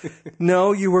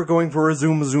 No, you were going for a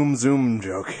zoom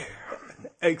joke.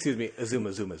 Excuse me,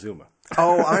 Azuma.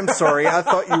 Oh, I'm sorry. I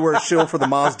thought you were a shill for the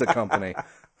Mazda company.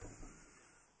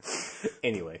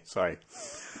 Anyway, sorry.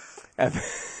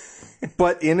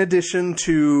 But in addition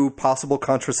to possible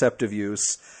contraceptive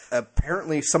use,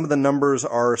 apparently some of the numbers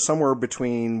are somewhere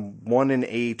between 1 in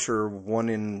 8 or 1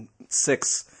 in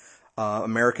 6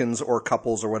 Americans or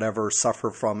couples or whatever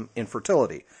suffer from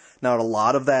infertility. Now, a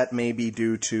lot of that may be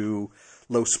due to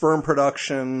low sperm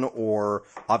production or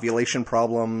ovulation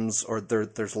problems, or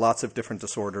there's lots of different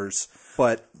disorders.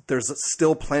 But there's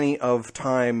still plenty of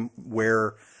time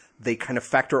where they kind of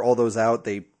factor all those out.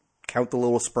 They count the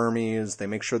little spermies, they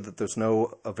make sure that there's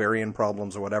no ovarian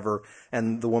problems or whatever,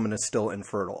 and the woman is still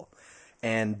infertile.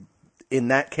 And in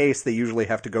that case, they usually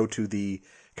have to go to the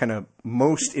kind of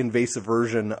most invasive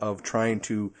version of trying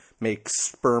to make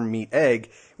sperm meet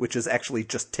egg, which is actually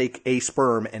just take a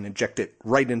sperm and inject it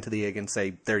right into the egg and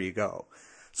say, there you go.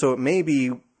 So it may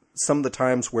be some of the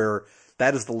times where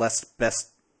that is the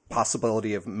best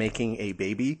possibility of making a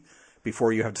baby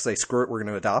before you have to say, screw it, we're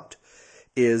going to adopt,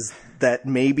 is that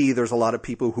maybe there's a lot of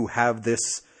people who have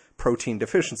this protein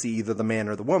deficiency, either the man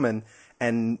or the woman,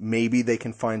 and maybe they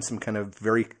can find some kind of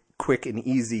very quick and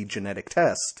easy genetic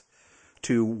test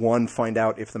to, one, find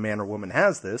out if the man or woman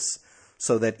has this,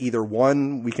 so that either,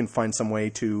 one, we can find some way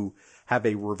to have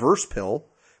a reverse pill,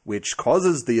 which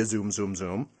causes the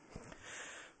zoom,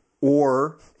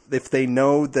 or if they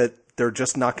know that they're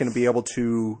just not going to be able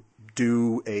to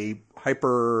do a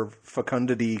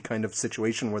hyperfecundity kind of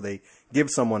situation where they give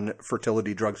someone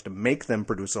fertility drugs to make them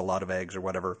produce a lot of eggs or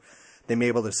whatever, they may be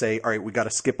able to say, all right, we got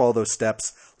to skip all those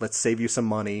steps. Let's save you some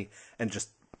money and just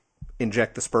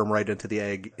inject the sperm right into the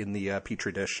egg in the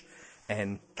petri dish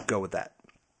and go with that.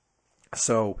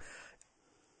 So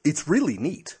it's really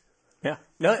neat. Yeah.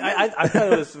 No, I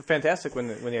thought it was fantastic when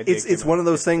the idea It's came one out. of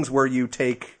those things where you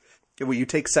take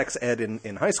sex ed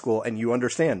in high school and you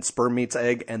understand sperm meets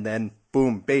egg and then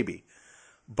boom, baby.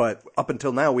 But up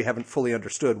until now, we haven't fully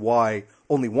understood why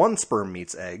only one sperm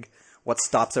meets egg, what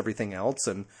stops everything else,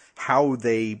 and how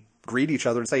they greet each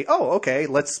other and say, oh, okay,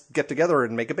 let's get together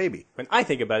and make a baby. When I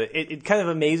think about it, it kind of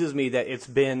amazes me that it's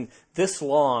been this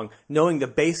long, knowing the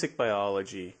basic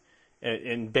biology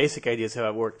and basic ideas how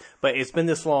it worked, but it's been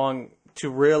this long to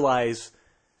realize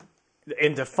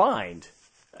and to find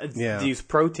these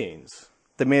proteins.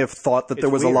 They may have thought that there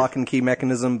was weird. a lock and key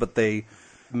mechanism, but they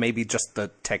maybe just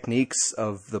the techniques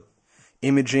of the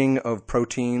imaging of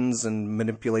proteins and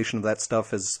manipulation of that stuff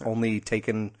has only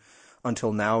taken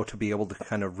until now to be able to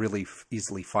kind of really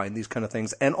easily find these kind of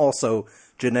things, and also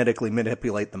genetically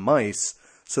manipulate the mice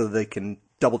so that they can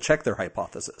double-check their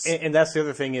hypothesis. And that's the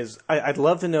other thing is, I'd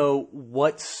love to know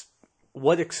what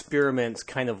experiments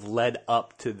kind of led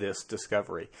up to this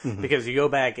discovery. Mm-hmm. Because you go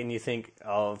back and you think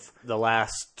of the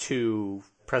last 2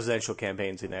 presidential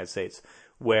campaigns in the United States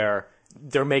where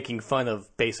they're making fun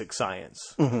of basic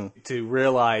science to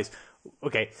realize,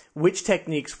 okay, which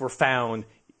techniques were found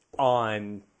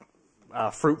on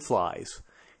fruit flies,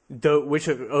 which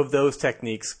of those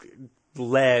techniques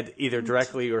led either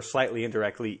directly or slightly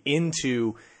indirectly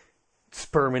into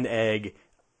sperm and egg.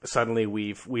 Suddenly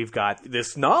we've got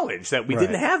this knowledge that we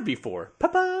didn't have before.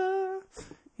 Papa,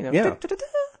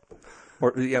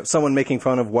 Or someone making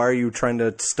fun of, why are you trying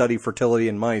to study fertility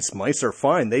in mice? Mice are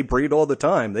fine. They breed all the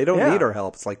time. They don't need our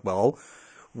help. It's like, well,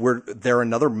 they're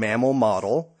another mammal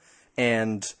model,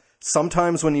 and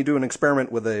sometimes when you do an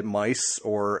experiment with a mice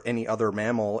or any other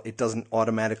mammal, it doesn't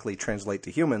automatically translate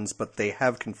to humans, but they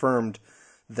have confirmed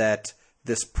that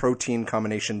this protein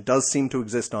combination does seem to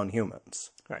exist on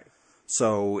humans. Right.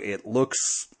 So it looks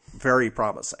very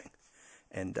promising.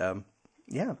 And,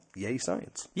 yay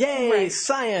science. Yay,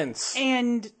 science!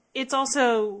 And it's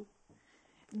also,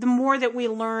 the more that we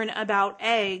learn about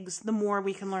eggs, the more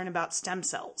we can learn about stem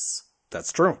cells.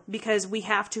 That's true. Because we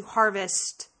have to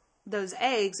harvest those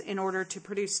eggs in order to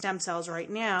produce stem cells right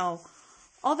now,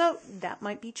 although that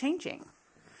might be changing.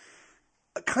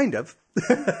 Kind of.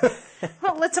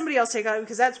 Well, let somebody else take it,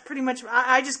 because that's pretty much,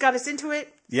 I just got us into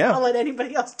it. Yeah. I'll let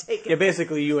anybody else take it. Yeah,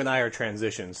 basically you and I are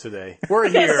transitions today. We're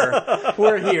here,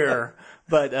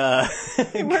 but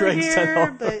Greg's done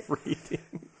all the reading.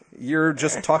 You're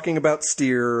just talking about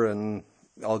steer, and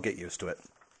I'll get used to it.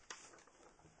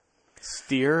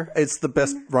 Steer? It's the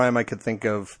best rhyme I could think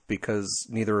of because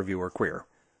neither of you are queer.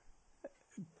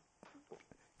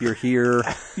 You're here.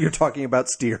 You're talking about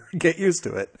steer. Get used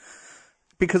to it.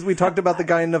 Because we talked about the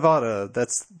guy in Nevada.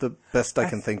 That's the best I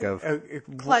can think of.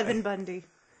 Cliven Bundy.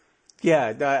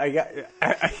 Yeah,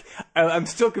 I'm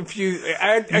still confused.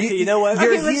 Okay, you know what?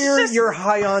 You're here. You're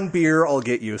high on beer. I'll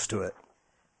get used to it.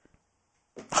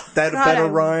 That a better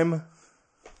rhyme?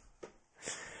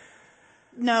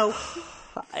 No.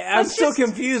 I'm still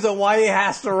confused on why he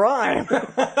has to rhyme.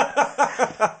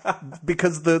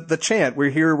 Because the chant, we're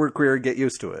here, we're queer, get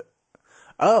used to it.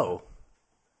 Oh.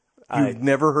 You've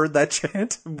never heard that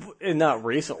chant? Not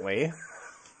recently.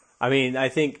 I mean, I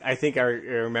think I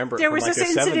remember there it was from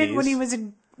this the incident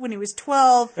 70s. when he was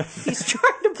 12. He's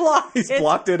trying to block He's it.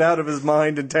 blocked it out of his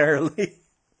mind entirely.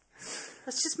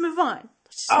 Let's just move on.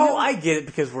 I get it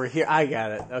because we're here. I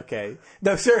got it. Okay.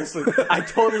 No, seriously, I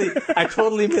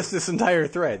totally missed this entire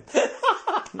thread.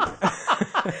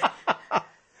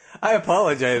 I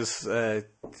apologize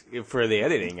for the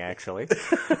editing, actually.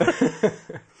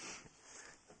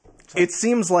 It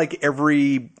seems like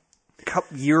every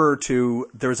year or two,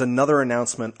 there's another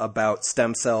announcement about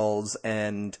stem cells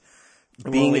and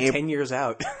being only 10 years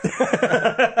out.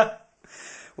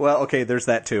 Well, okay, there's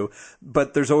that too.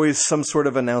 But there's always some sort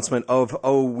of announcement of,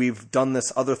 we've done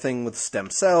this other thing with stem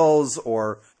cells,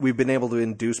 or we've been able to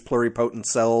induce pluripotent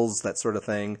cells, that sort of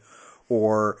thing.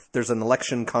 Or there's an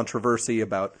election controversy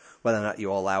about whether or not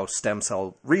you allow stem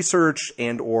cell research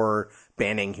and or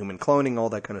banning human cloning, all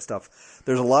that kind of stuff.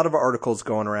 There's a lot of articles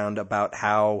going around about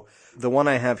how the one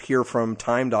I have here from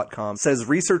time.com says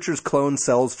researchers clone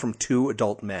cells from 2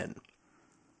 adult men.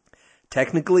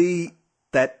 Technically,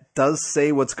 that does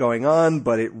say what's going on,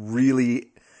 but it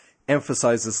really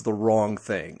emphasizes the wrong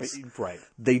things. Right.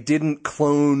 They didn't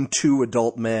clone 2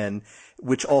 adult men,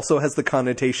 which also has the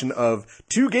connotation of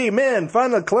 2 gay men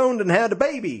finally cloned and had a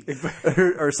baby,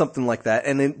 or something like that.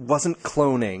 And it wasn't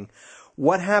cloning.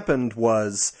 What happened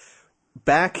was,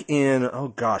 back in,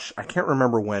 I can't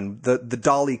remember when, the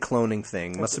Dolly cloning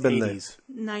thing must have been 80s.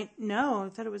 No, I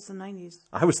thought it was the 90s.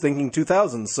 I was thinking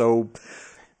 2000, so...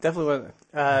 Definitely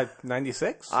wasn't.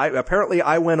 96? Apparently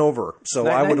I went over, so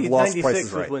I would have lost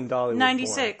prices right. 96 was when Dolly was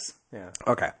 96. born.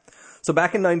 Yeah. Okay. So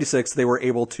back in 96, they were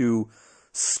able to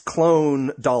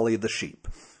clone Dolly the sheep,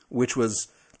 which was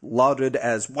lauded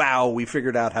as, wow, we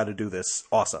figured out how to do this.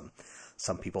 Awesome.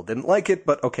 Some people didn't like it,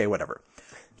 but okay, whatever.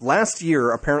 Last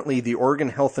year, apparently, the Oregon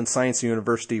Health and Science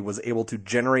University was able to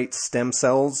generate stem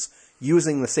cells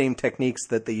using the same techniques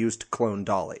that they used to clone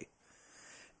Dolly.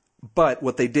 But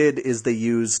what they did is they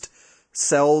used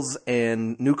cells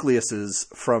and nucleuses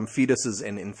from fetuses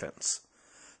and infants.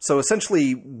 So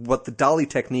essentially, what the Dolly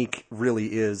technique really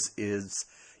is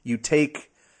you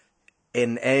take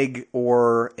an egg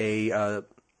or a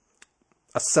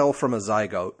cell from a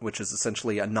zygote, which is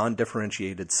essentially a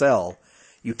non-differentiated cell.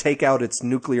 You take out its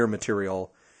nuclear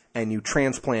material and you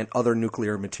transplant other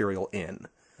nuclear material in.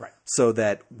 Right. So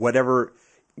that whatever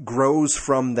grows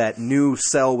from that new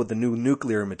cell with the new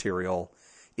nuclear material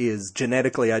is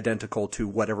genetically identical to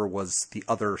whatever was the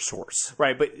other source.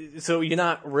 Right, but so you're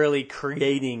not really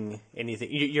creating anything.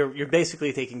 You're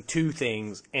basically taking two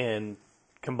things and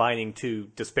combining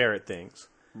two disparate things.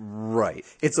 Right.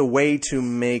 It's a way to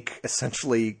make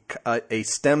essentially a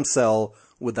stem cell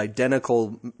with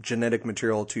identical genetic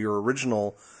material to your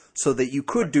original so that you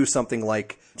could do something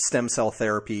like stem cell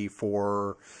therapy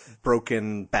for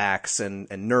broken backs and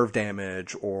nerve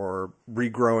damage or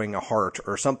regrowing a heart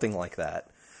or something like that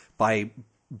by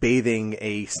bathing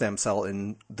a stem cell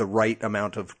in the right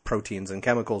amount of proteins and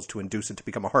chemicals to induce it to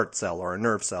become a heart cell or a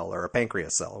nerve cell or a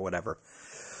pancreas cell or whatever.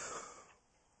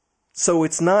 So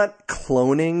it's not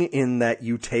cloning in that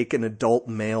you take an adult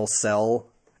male cell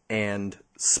and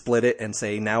split it and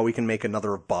say, now we can make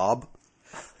another Bob.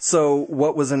 So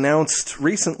what was announced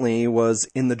recently was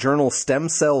in the journal Stem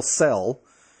Cell Cell.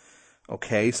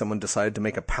 Okay, someone decided to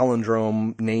make a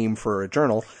palindrome name for a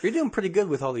journal. You're doing pretty good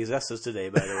with all these S's today,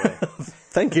 by the way.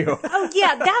 Thank you. Oh,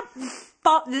 yeah,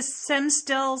 this stem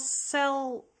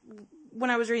cell, when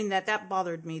I was reading that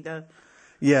bothered me.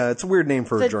 Yeah, it's a weird name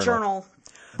for a journal. The journal.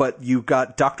 But you've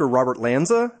got Dr. Robert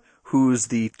Lanza, who's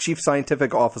the Chief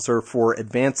Scientific Officer for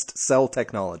Advanced Cell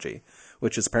Technology,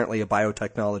 which is apparently a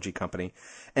biotechnology company.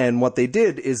 And what they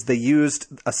did is they used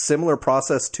a similar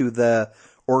process to the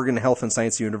Oregon Health and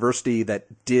Science University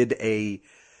that did a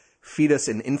fetus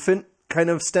and infant kind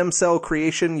of stem cell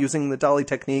creation using the Dolly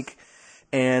technique.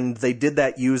 And they did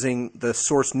that using the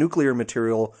source nuclear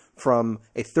material from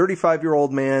a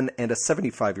 35-year-old man and a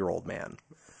 75-year-old man.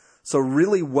 So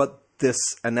really what this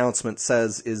announcement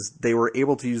says is they were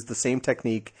able to use the same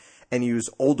technique and use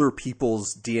older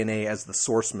people's DNA as the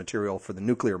source material for the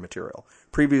nuclear material.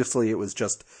 Previously, it was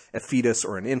just a fetus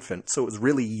or an infant, so it was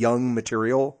really young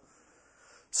material.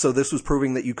 So this was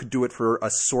proving that you could do it for a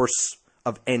source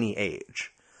of any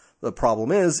age. The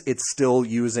problem is, it's still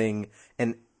using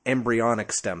an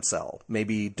embryonic stem cell,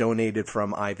 maybe donated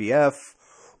from IVF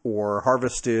or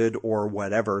harvested or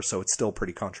whatever, so it's still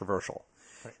pretty controversial.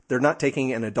 Right. They're not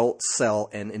taking an adult cell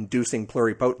and inducing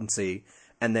pluripotency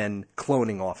and then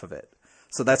cloning off of it.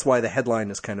 So that's why the headline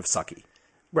is kind of sucky.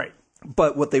 Right.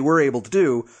 But what they were able to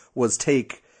do was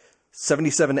take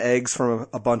 77 eggs from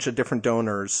a bunch of different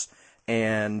donors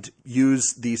and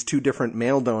use these two different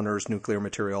male donors' nuclear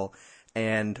material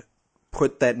and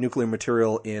put that nuclear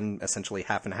material in essentially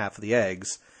half and half of the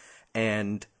eggs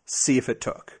and see if it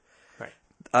took. Right.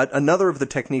 Another of the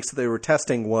techniques that they were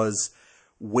testing was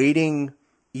waiting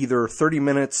either 30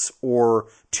 minutes or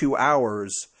 2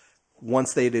 hours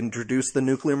once they'd introduced the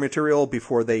nuclear material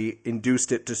before they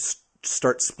induced it to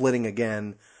start splitting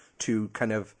again to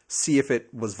kind of see if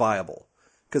it was viable.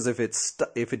 Because if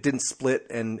it didn't split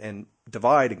and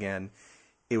divide again,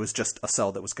 it was just a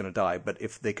cell that was going to die. But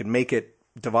if they could make it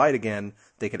divide again,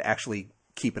 they could actually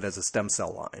keep it as a stem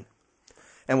cell line.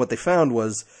 And what they found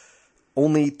was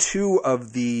only 2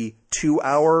 of the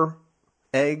 2-hour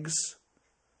eggs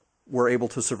were able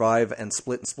to survive and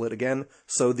split again.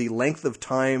 So the length of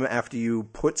time after you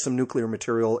put some nuclear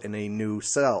material in a new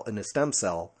cell, in a stem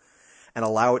cell, and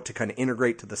allow it to kind of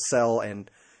integrate to the cell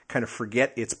and kind of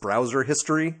forget its browser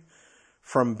history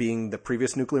from being the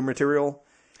previous nuclear material,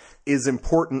 is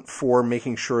important for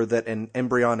making sure that an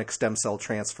embryonic stem cell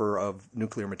transfer of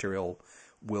nuclear material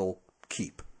will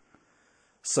keep.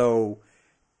 So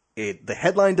the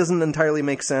headline doesn't entirely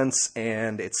make sense,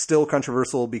 and it's still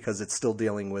controversial because it's still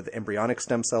dealing with embryonic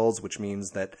stem cells, which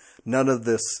means that none of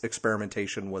this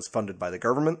experimentation was funded by the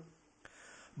government.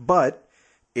 But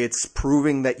it's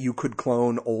proving that you could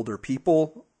clone older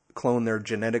people, clone their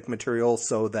genetic material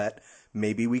so that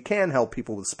maybe we can help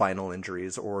people with spinal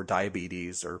injuries or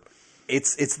diabetes, or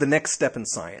it's the next step in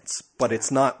science, but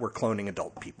it's not we're cloning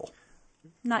adult people.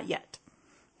 Not yet.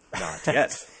 Not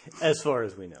yet. As far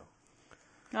as we know.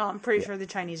 No, I'm pretty sure the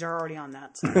Chinese are already on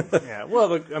that. So. Yeah, well,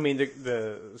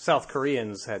 the South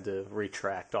Koreans had to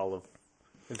retract all of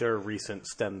their recent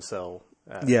stem cell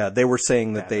Yeah, they were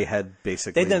saying that they had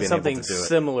basically They'd done been something able to do it.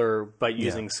 similar, but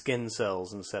using skin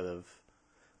cells instead of...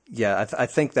 Yeah, I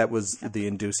think that was the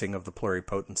inducing of the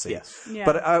pluripotency. Yes. Yeah.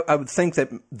 But I would think that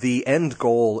the end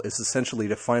goal is essentially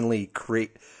to finally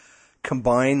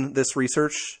combine this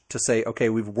research to say, okay,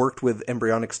 we've worked with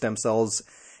embryonic stem cells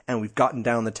and we've gotten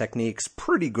down the techniques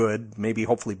pretty good, maybe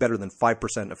hopefully better than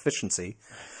 5% efficiency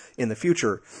in the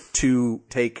future, to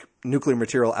take nuclear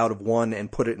material out of one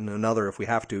and put it in another if we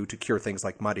have to cure things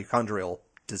like mitochondrial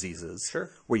diseases, Sure,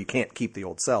 where you can't keep the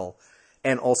old cell,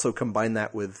 and also combine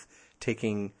that with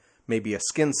taking maybe a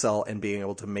skin cell and being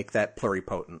able to make that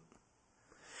pluripotent.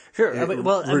 Sure.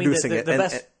 Reducing it.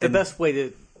 The best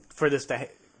way for this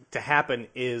to happen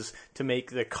is to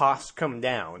make the cost come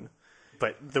down,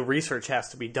 but the research has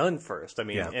to be done first. I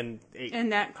mean,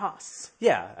 And that costs.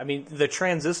 Yeah, I mean, the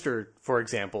transistor, for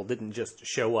example, didn't just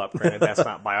show up. Granted, that's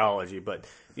not biology, but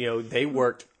they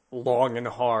worked long and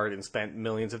hard and spent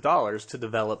millions of dollars to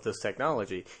develop this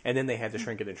technology, and then they had to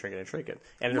shrink it and shrink it and shrink it,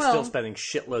 and they're still spending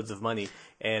shitloads of money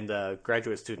and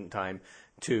graduate student time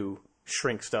to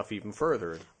shrink stuff even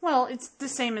further. Well, it's the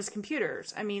same as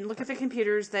computers. I mean, look at the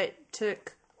computers that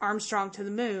took Armstrong to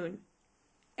the moon,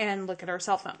 and look at our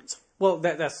cell phones. Well,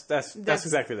 that's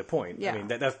exactly the point. Yeah. I mean,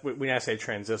 that's when I say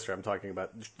transistor, I'm talking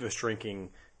about the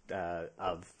shrinking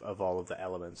of all of the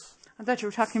elements. I thought you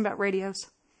were talking about radios.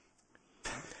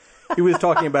 He was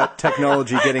talking about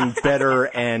technology getting better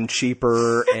and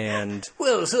cheaper and...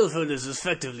 Well, a cell phone is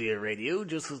effectively a radio,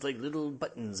 just with like little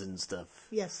buttons and stuff.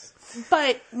 Yes.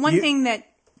 But one thing that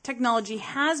technology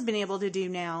has been able to do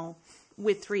now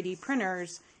with 3D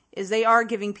printers is they are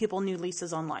giving people new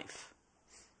leases on life.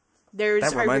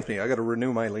 That reminds me, I got to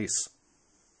renew my lease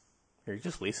Are you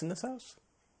just leasing this house?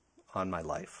 on my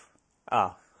life.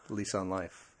 Ah. Lease on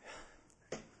life.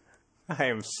 I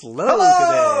am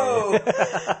slow today.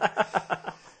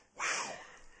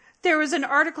 There was an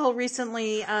article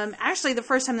recently, actually the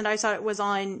first time that I saw it was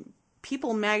on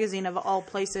People magazine of all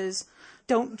places.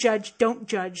 Don't judge, don't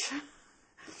judge.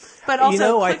 But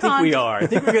also, I think we are. I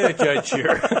think we're going to judge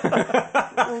here.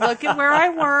 Look at where I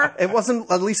work.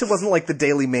 At least it wasn't like the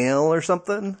Daily Mail or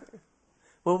something.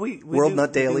 Well, we World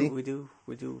Nut Daily? We do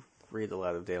read a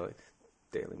lot of Daily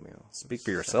Mail. Speak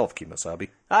for yourself, Kimosabi.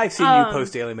 I've seen you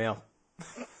post Daily Mail.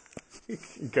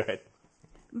 Good.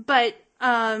 But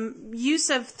use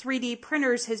of 3D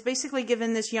printers has basically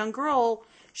given this young girl,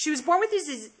 she was born with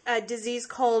this disease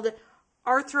called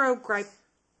arthrogryposis,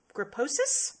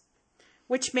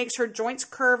 which makes her joints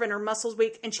curve and her muscles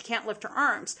weak, and she can't lift her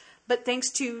arms. But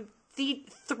thanks to the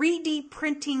 3D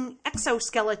printing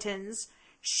exoskeletons,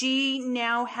 she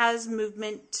now has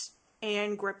movement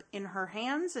and grip in her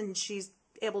hands, and she's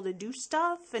able to do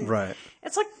stuff. And Right.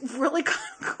 it's like really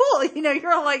cool.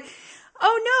 You're all like,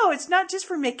 oh no, it's not just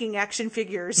for making action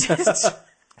figures.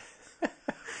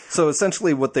 So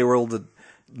essentially what they were able to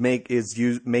make is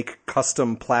make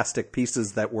custom plastic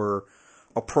pieces that were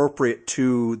appropriate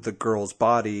to the girl's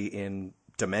body in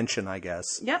dimension, I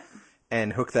guess. Yep.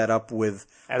 And hook that up with...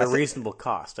 At a reasonable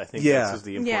cost, I think Yeah. this is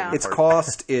the important part. It's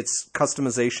cost, it's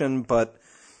customization, but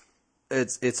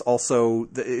it's also...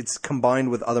 It's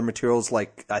combined with other materials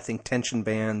like, I think, tension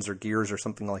bands or gears or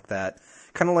something like that.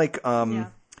 Kind of like...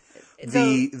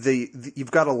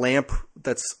 You've got a lamp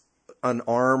that's an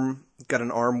arm... Got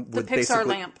an arm with the Pixar basically...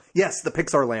 lamp. Yes, the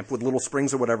Pixar lamp with little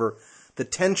springs or whatever. The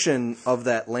tension of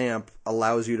that lamp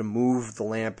allows you to move the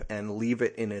lamp and leave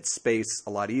it in its space a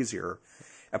lot easier.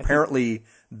 Apparently,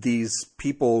 these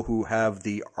people who have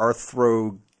the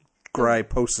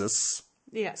arthrogryposis,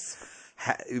 Yes.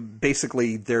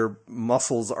 basically their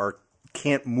muscles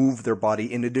can't move their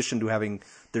body in addition to having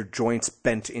their joints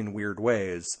bent in weird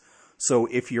ways. So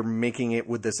if you're making it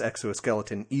with this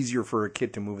exoskeleton easier for a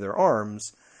kid to move their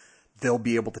arms, they'll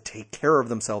be able to take care of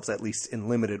themselves, at least in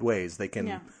limited ways. They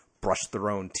can brush their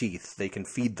own teeth. They can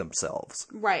feed themselves.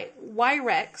 Right.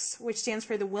 YREX, which stands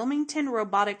for the Wilmington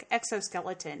Robotic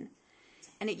Exoskeleton.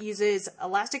 And it uses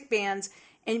elastic bands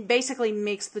and basically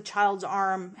makes the child's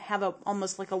arm have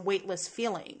almost like a weightless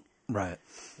feeling. Right.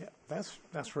 Yeah,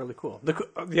 that's really cool.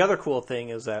 The other cool thing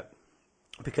is that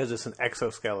because it's an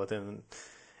exoskeleton,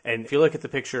 and if you look at the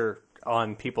picture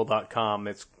on people.com,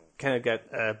 it's kind of got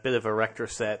a bit of a rector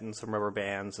set and some rubber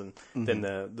bands and then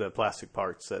the plastic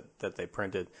parts that they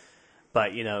printed.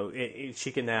 But,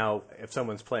 she can now, if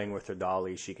someone's playing with her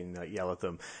dolly, she can yell at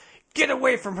them, "Get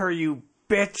away from her, you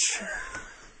bitch!"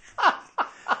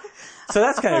 So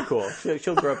that's kind of cool.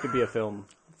 She'll grow up to be a film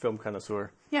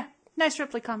connoisseur. Yeah. Nice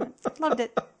Ripley comment. Loved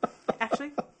it.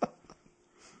 Actually.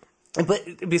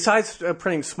 But besides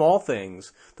printing small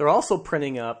things, they're also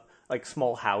printing up like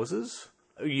small houses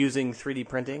using 3D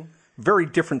printing. very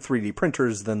different 3D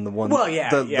printers than the one,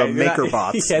 the maker not,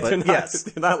 bots. Yeah, but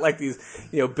they're not like these,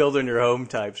 build in your home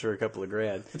types for a couple of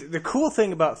grand. The cool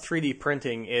thing about 3D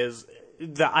printing is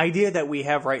the idea that we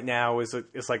have right now is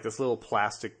it's like this little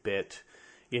plastic bit,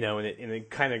 and it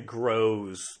kind of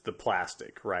grows the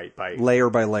plastic, right? By layer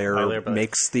by layer,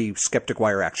 makes the Skeptic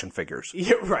wire action figures.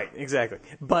 Yeah, right, exactly.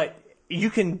 But you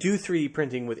can do 3D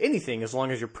printing with anything as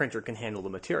long as your printer can handle the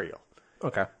material.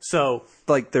 Okay. So,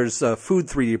 like, there's food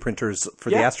 3D printers for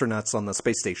the astronauts on the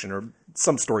space station, or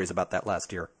some stories about that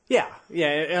last year. Yeah,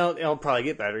 it'll probably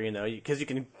get better, because you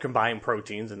can combine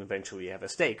proteins and eventually you have a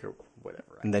steak or whatever.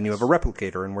 Right? And then you have a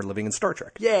replicator, and we're living in Star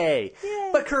Trek. Yay!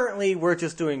 But currently, we're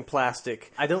just doing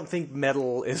plastic. I don't think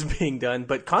metal is being done,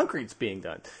 but concrete's being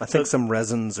done. I think some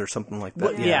resins or something like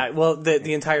that. Well,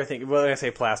 the entire thing, when I say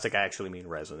plastic, I actually mean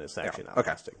resin. It's actually not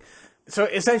plastic. So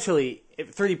essentially,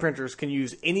 3D printers can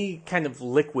use any kind of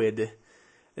liquid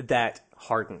that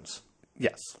hardens.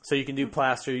 Yes. So you can do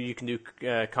plaster, you can do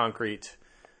concrete,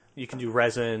 you can do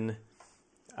resin.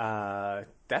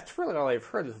 That's really all I've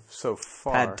heard of so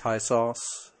far. Pad Thai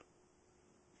sauce.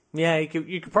 Yeah,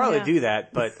 you could probably do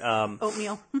that, but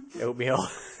Oatmeal. Oatmeal.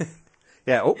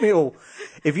 Yeah, oatmeal.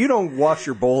 If you don't wash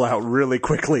your bowl out really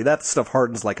quickly, that stuff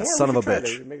hardens like a son of a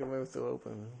bitch. Make them still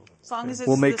open. As long as it's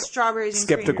We'll make the strawberries and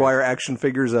Skeptic cream. wire action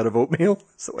figures out of oatmeal.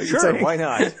 Is that what you're Sure, saying? why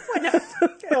not?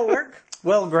 It'll work.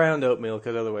 Well ground oatmeal,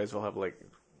 because otherwise we'll have like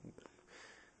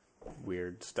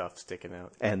weird stuff sticking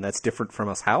out. And that's different from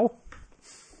us. How?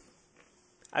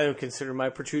 I don't consider my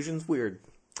protrusions weird.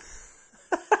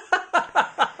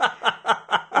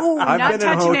 Ooh, I've been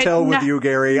in a hotel with you,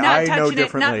 Gary. I know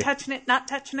differently. Not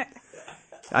touching it.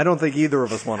 I don't think either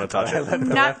of us want to touch it.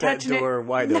 Not that touching door it.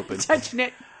 wide open. Not touching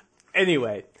it.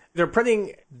 Anyway, they're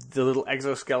printing the little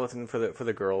exoskeleton for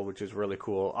the girl, which is really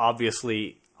cool.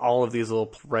 Obviously, all of these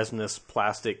little resinous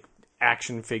plastic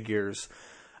action figures.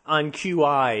 On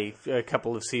QI, a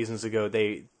couple of seasons ago,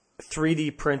 they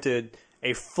 3D printed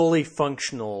a fully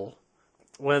functional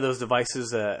one of those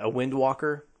devices, a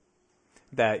Windwalker.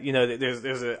 That,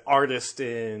 there's an artist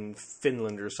in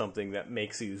Finland or something that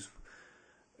makes these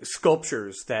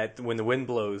sculptures that when the wind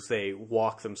blows, they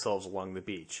walk themselves along the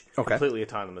beach completely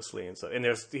autonomously. And so,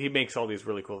 he makes all these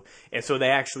really cool. And so they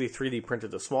actually 3D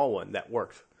printed a small one that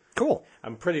worked. Cool.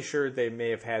 I'm pretty sure they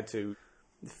may have had to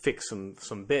fix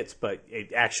some bits, but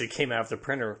it actually came out of the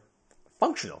printer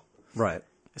functional. Right.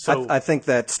 So I think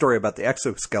that story about the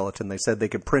exoskeleton, they said they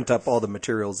could print up all the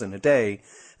materials in a day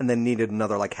and then needed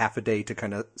another like half a day to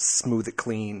kind of smooth it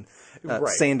clean,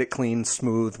 sand it clean,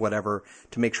 smooth, whatever,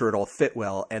 to make sure it all fit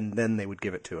well, and then they would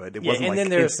give it to it. It wasn't and like then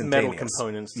there's metal instantaneous.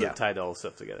 components that tied all the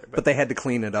stuff together. But they had to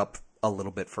clean it up a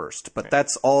little bit first. But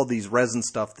that's all these resin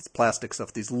stuff, this plastic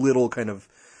stuff, these little kind of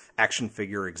action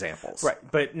figure examples. Right.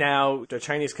 But now the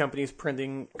Chinese company's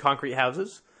printing concrete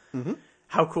houses. Mm-hmm.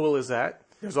 How cool is that?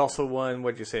 There's also one,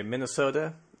 what'd you say,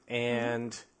 Minnesota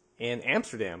and in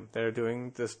Amsterdam that are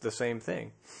doing the same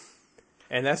thing.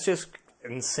 And that's just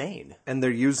insane. And they're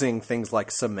using things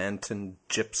like cement and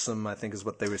gypsum, I think is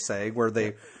what they were saying, where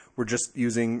they were just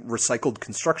using recycled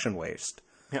construction waste.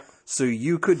 Yeah. So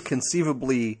you could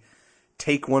conceivably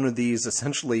take one of these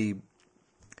essentially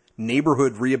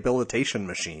neighborhood rehabilitation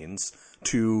machines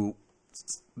to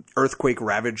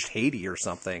earthquake-ravaged Haiti or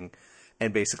something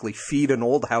and basically feed an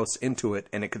old house into it,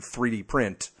 and it could 3D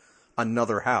print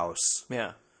another house.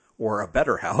 Yeah. Or a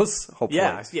better house, hopefully.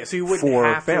 Yeah, so you wouldn't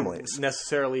have families. to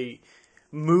necessarily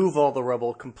move all the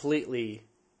rubble completely.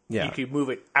 Yeah. You could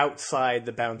move it outside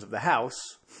the bounds of the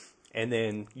house and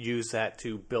then use that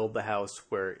to build the house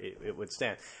where it would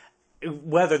stand.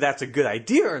 Whether that's a good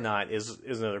idea or not is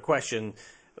another question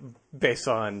based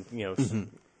on,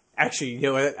 Actually,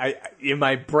 in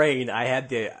my brain, I had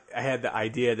the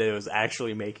idea that it was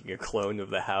actually making a clone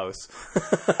of the house.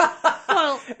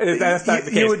 Well, that's not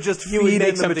the case. You would just you would feed make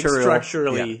in the something material.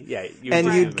 structurally,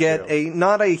 And you'd get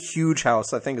not a huge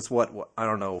house. I think it's what I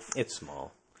don't know. It's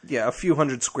small. Yeah, a few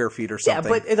hundred square feet or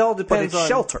something. Yeah, but it all depends But it's on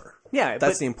shelter. Yeah,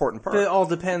 that's the important part. But it all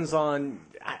depends on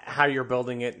how you're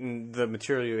building it and the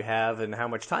material you have and how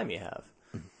much time you have.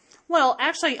 well,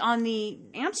 actually, on the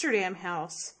Amsterdam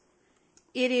house,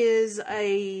 it is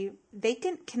a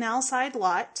vacant canal-side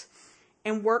lot,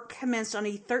 and work commenced on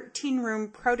a 13-room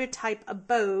prototype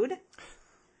abode.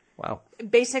 Wow.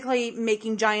 Basically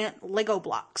making giant Lego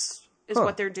blocks is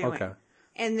what they're doing. Okay.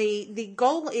 And the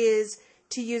goal is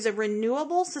to use a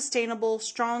renewable, sustainable,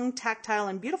 strong, tactile,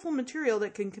 and beautiful material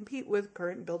that can compete with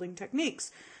current building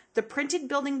techniques. The printed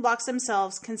building blocks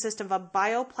themselves consist of a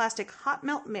bioplastic hot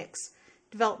melt mix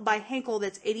developed by Henkel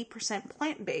that's 80%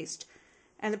 plant-based,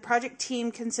 and the project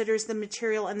team considers the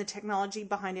material and the technology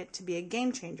behind it to be a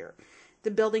game changer.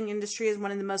 The building industry is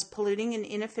one of the most polluting and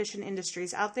inefficient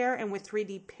industries out there, and with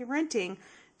 3D printing,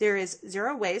 there is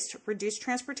zero waste, reduced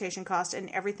transportation costs, and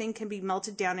everything can be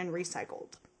melted down and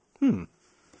recycled.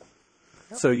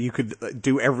 So you could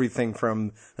do everything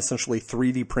from essentially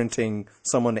 3D printing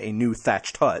someone a new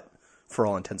thatched hut, for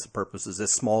all intents and purposes,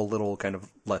 this small little kind of,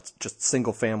 let's just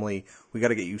single family, we got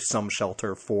to get you some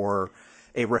shelter for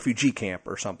a refugee camp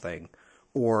or something,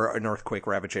 or an earthquake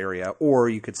ravaged area. Or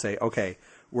you could say, okay,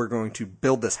 we're going to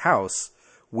build this house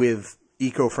with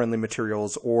eco-friendly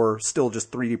materials or still just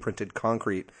 3D printed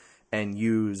concrete and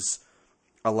use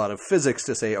a lot of physics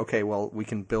to say, okay, well, we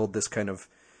can build this kind of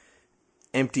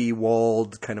empty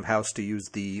walled kind of house to use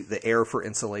the air for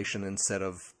insulation instead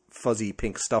of fuzzy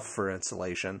pink stuff for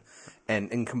insulation,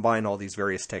 and combine all these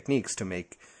various techniques to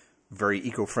make very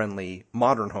eco-friendly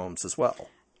modern homes as well.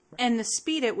 And the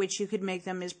speed at which you could make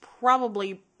them is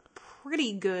probably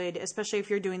pretty good, especially if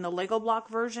you're doing the Lego block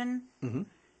version. Mm-hmm.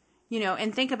 You know,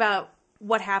 and think about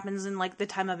what happens in like the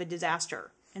time of a disaster,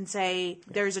 and say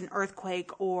there's an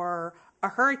earthquake or a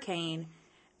hurricane,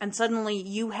 and suddenly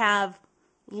you have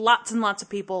lots and lots of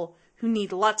people who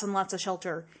need lots and lots of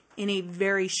shelter in a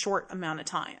very short amount of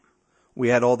time. We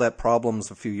had all that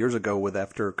problems a few years ago with,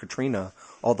 after Katrina,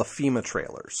 all the FEMA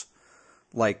trailers.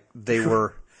 Like, they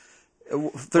were...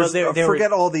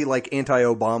 forget all the, like,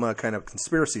 anti-Obama kind of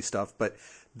conspiracy stuff, but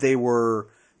they were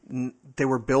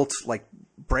built, like,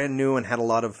 brand new and had a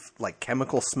lot of, like,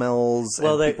 chemical smells.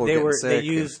 Well, and people getting sick. They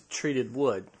used treated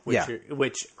wood, Yeah.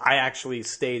 which I actually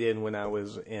stayed in when I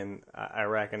was in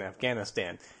Iraq and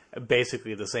Afghanistan.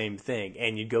 Basically the same thing,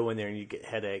 and you go in there and you get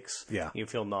headaches. Yeah. You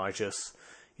feel nauseous.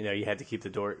 You know, you had to keep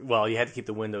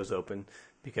the windows open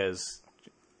because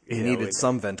You needed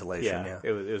some ventilation, yeah.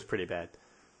 It was pretty bad.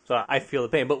 So I feel the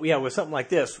pain. But yeah, with something like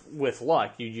this, with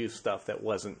luck, you'd use stuff that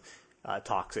wasn't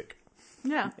toxic.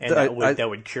 Yeah. And that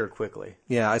would cure quickly.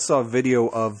 Yeah, I saw a video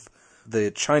of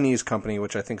the Chinese company,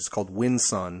 which I think is called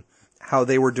Winsun, how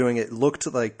they were doing it. It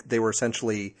looked like they were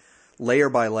essentially layer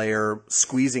by layer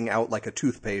squeezing out like a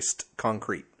toothpaste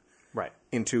concrete. Right.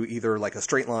 Into either like a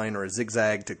straight line or a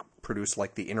zigzag to produce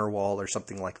like the inner wall or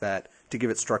something like that to give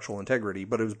it structural integrity.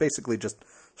 But it was basically just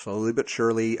slowly but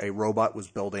surely a robot was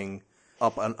building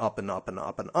up and up and up and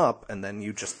up and up, and then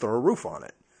you just throw a roof on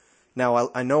it. Now,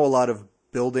 I know a lot of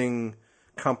building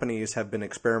companies have been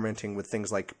experimenting with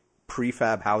things like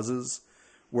prefab houses,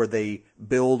 where they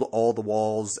build all the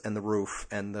walls and the roof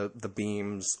and the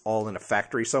beams all in a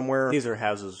factory somewhere. These are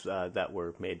houses that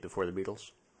were made before the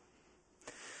Beatles.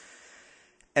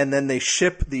 And then they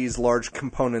ship these large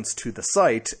components to the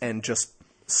site and just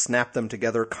snap them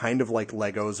together, kind of like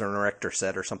Legos or an erector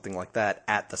set or something like that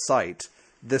at the site.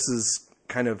 This is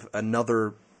kind of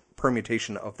another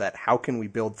permutation of that. How can we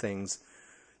build things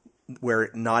where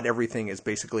not everything is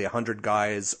basically 100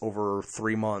 guys over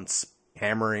 3 months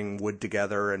hammering wood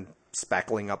together and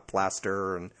spackling up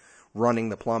plaster and running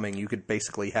the plumbing? You could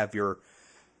basically have your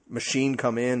machine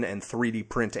come in and 3D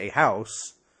print a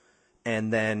house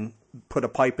and then put a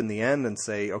pipe in the end and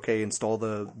say, okay, install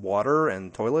the water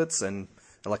and toilets and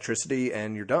electricity,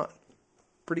 and you're done.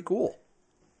 Pretty cool.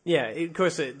 Yeah, of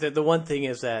course, the one thing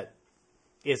is that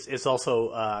it's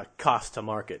also cost to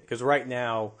market, because right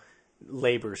now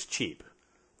labor's cheap.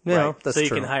 Yeah, right? that's so you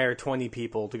true. can hire 20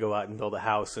 people to go out and build a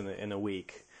house in a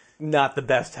week. Not the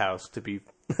best house, to be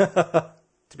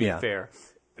Yeah. fair.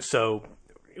 So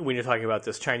when you're talking about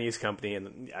this Chinese company,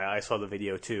 and I saw the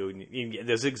video too, and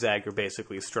the zigzag are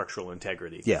basically structural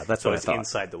integrity. Yeah, that's so what I it's thought.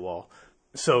 inside the wall.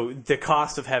 So the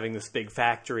cost of having this big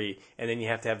factory, and then you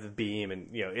have to have the beam, and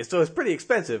it's pretty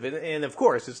expensive. And of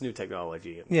course, it's new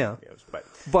technology. And, Yeah.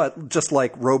 But just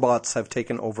like robots have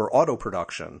taken over auto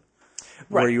production,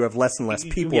 where Right. you have less and less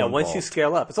people Yeah, involved. once you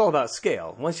scale up, it's all about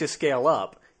scale. Once you scale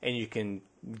up, and you can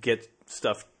get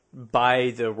stuff,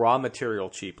 buy the raw material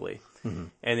cheaply, Mm-hmm.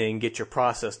 and then get your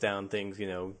process down. Things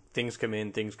come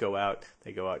in, things go out.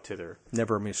 They go out to their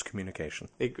Never miscommunication.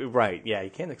 right. Yeah, you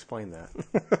can't explain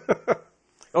that.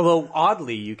 Although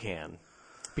oddly, you can,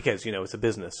 because it's a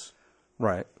business.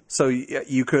 Right. So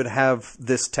you could have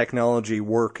this technology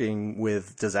working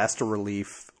with disaster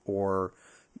relief or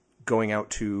going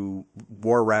out to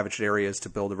war-ravaged areas to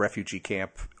build a refugee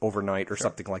camp overnight or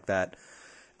something like that.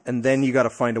 And then you got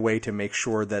to find a way to make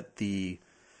sure that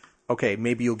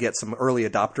maybe you'll get some early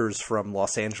adopters from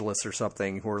Los Angeles or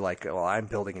something who are like, oh, I'm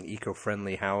building an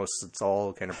eco-friendly house. It's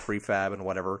all kind of prefab and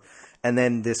whatever. And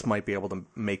then this might be able to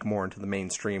make more into the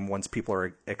mainstream once people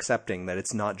are accepting that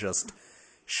it's not just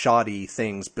shoddy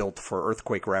things built for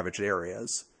earthquake-ravaged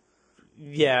areas.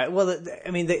 Yeah, well,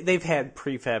 I mean, they've had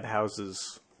prefab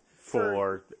houses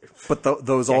for... But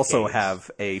those also decades.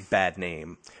 have a bad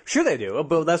name. Sure they do,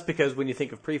 but that's because when you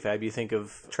think of prefab, you think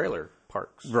of trailer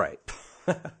parks. Right.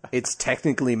 It's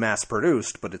technically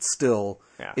mass-produced, but it's still...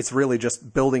 Yeah. It's really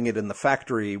just building it in the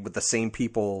factory with the same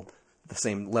people, the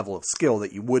same level of skill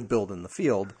that you would build in the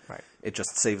field. Right. It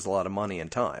just saves a lot of money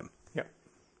and time. Yep.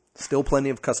 Still plenty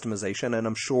of customization, and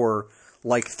I'm sure,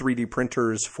 like 3D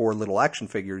printers for little action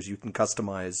figures, you can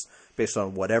customize based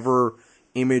on whatever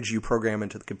image you program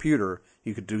into the computer.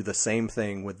 You could do the same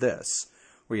thing with this,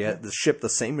 where you had to ship the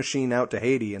same machine out to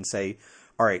Haiti and say,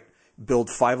 all right, build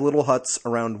 5 little huts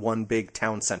around one big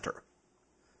town center.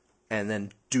 And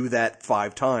then do that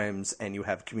 5 times, and you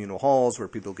have communal halls where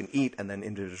people can eat, and then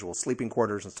individual sleeping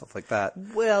quarters and stuff like that.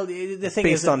 Well, the thing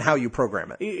is... Based on how you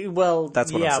program it. Well,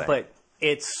 That's what I'm saying. but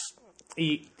it's...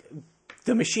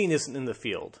 The machine isn't in the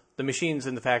field. The machine's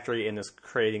in the factory and is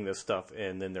creating this stuff,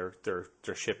 and then they're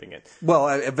shipping it. Well,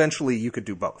 eventually you could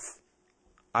do both,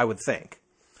 I would think.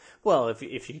 Well, if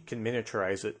you can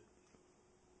miniaturize it.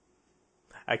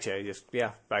 Actually,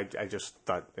 I just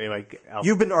thought, anyway.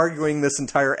 You've been arguing this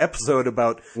entire episode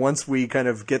about once we kind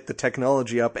of get the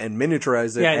technology up and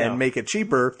miniaturize it and make it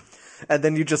cheaper, and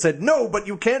then you just said, no, but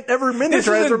you can't ever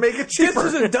miniaturize or make it cheaper.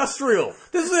 This is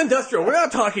industrial. We're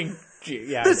not talking...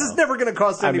 Yeah, this is never going to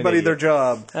cost anybody their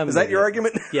job. Is that your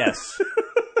argument? Yes.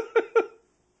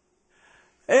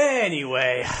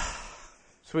 Anyway.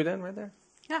 So we done right there?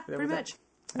 Yeah, pretty much.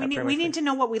 Yeah, We need to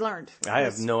know what we learned. I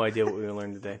have no idea what we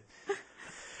learned today.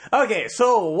 Okay,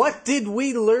 so what did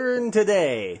we learn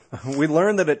today? We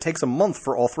learned that it takes a month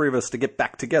for all 3 of us to get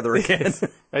back together again.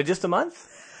 Just a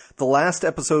month? The last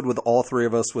episode with all 3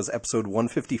 of us was episode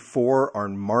 154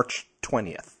 on March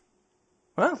 20th.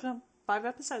 Well, So, 5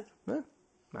 episodes.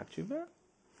 not too bad.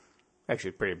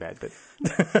 Actually, pretty bad,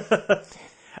 but...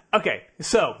 Okay,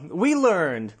 so we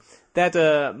learned that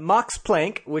Max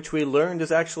Planck, which we learned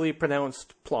is actually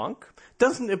pronounced Planck,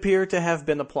 doesn't appear to have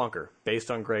been a plonker, based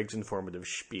on Greg's informative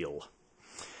spiel.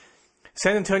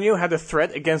 San Antonio had a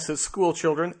threat against its school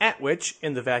children, at which,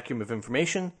 in the vacuum of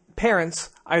information, parents,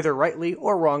 either rightly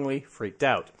or wrongly, freaked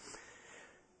out.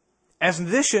 As in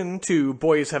addition to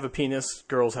boys have a penis,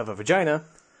 girls have a vagina,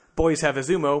 boys have a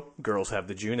Zumo, girls have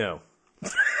the Juno.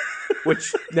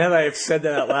 Which, now that I've said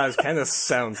that out loud, kind of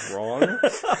sounds wrong.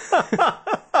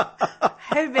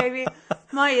 Hey, baby,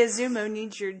 my Azumo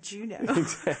needs your Juno.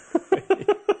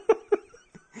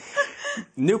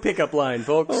 New pickup line,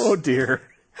 folks. Oh, dear.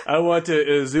 I want to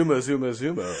Zumo.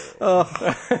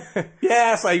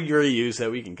 Yes, I already used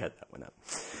that. We can cut that one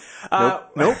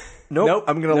up. Nope.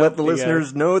 I'm going to let the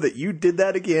listeners know that you did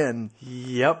that again.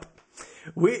 Yep.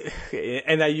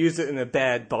 And I used it in a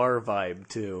bad bar vibe,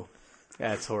 too.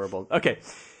 That's horrible. Okay.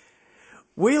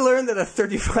 We learned that a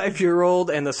 35-year-old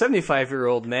and a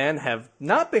 75-year-old man have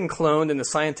not been cloned in the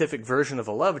scientific version of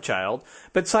a love child,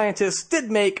 but scientists did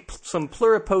make some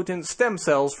pluripotent stem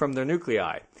cells from their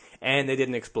nuclei, and they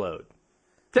didn't explode.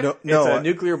 No, It's a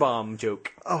nuclear bomb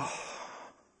joke. Oh.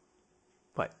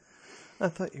 What? I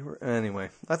thought you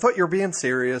were being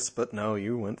serious, but no,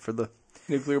 you went for the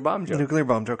Nuclear bomb joke. nuclear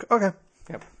bomb joke. Okay.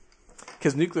 Yep.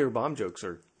 Because nuclear bomb jokes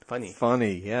are funny.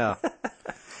 Funny, yeah.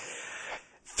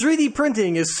 3D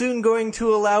printing is soon going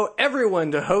to allow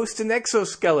everyone to host an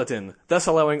exoskeleton, thus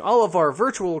allowing all of our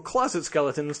virtual closet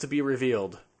skeletons to be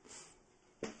revealed.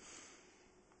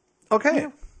 Okay.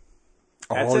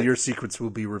 That's All it. your secrets will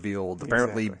be revealed.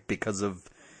 Apparently Exactly. because of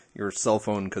your cell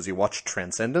phone because you watched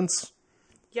Transcendence.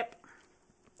 Yep.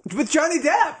 With Johnny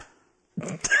Depp!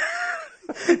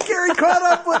 Gary caught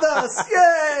up with us!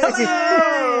 Yay!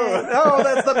 Hello! Oh,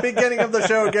 that's the beginning of the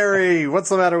show, Gary. What's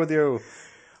the matter with you?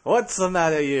 What's the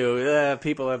matter with you?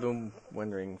 People have been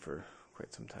wondering for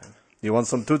quite some time. You want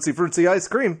some Tootsie Fruitsy ice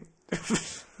cream?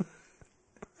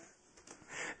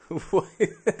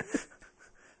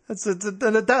 It's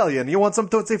an Italian. You want some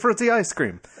Tootsie Fruitsy ice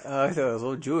cream? I thought it was a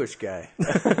little Jewish guy.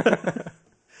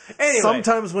 Anyway.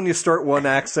 Sometimes when you start one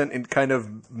accent, it kind of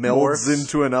melds Morphs.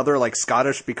 into another, like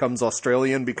Scottish becomes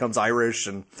Australian, becomes Irish,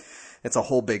 and it's a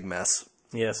whole big mess.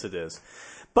 Yes, it is.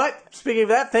 But, speaking of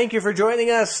that, thank you for joining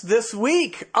us this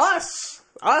week. Us,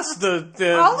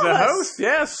 the All of us. host,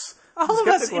 yes. All of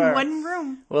us Skeptic in Wire. one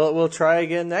room. Well, we'll try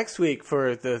again next week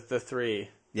for the 3.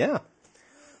 Yeah.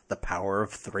 The power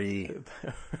of 3.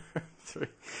 3.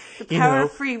 The power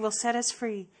of free will set us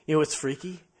free. You know what's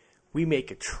freaky? We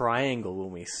make a triangle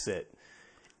when we sit.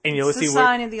 And you know It's what's the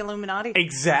sign of the Illuminati.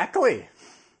 Exactly.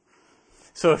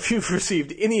 So if you've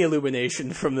received any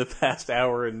illumination from the past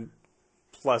hour and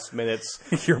plus minutes,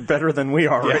 You're better than we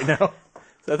are right now.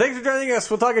 so thanks for joining us.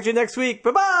 We'll talk at you next week.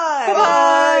 Bye-bye.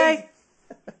 Bye.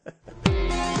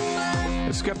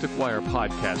 The Skeptic Wire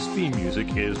podcast theme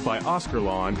music is by Oscar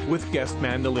Lawn with guest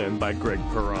mandolin by Greg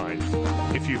Perrine.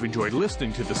 If you've enjoyed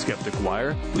listening to The Skeptic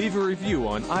Wire, leave a review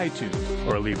on iTunes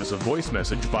or leave us a voice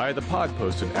message via the Pod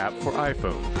Posted app for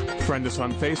iPhone. Friend us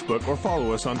on Facebook or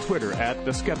follow us on Twitter at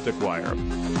The Skeptic Wire.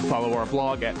 Follow our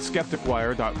blog at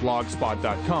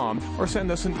skepticwire.blogspot.com or send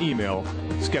us an email,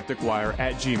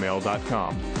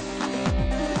 skepticwire@gmail.com.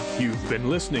 You've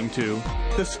been listening to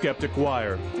The Skeptic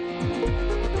Wire.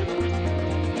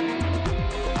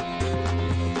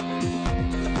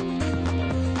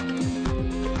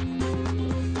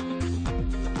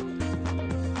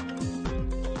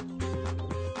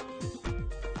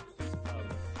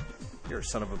 You're a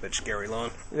son of a bitch, Gary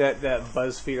Long. That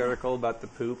BuzzFeed article about the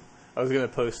poop. I was going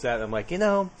to post that. I'm like, it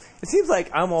seems like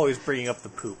I'm always bringing up the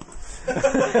poop.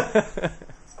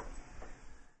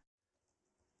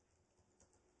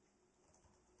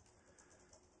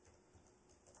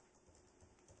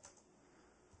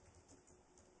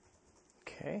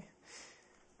 Okay.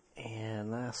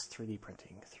 And last 3D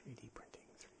printing.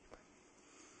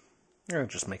 Yeah,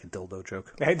 just make a dildo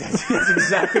joke. That's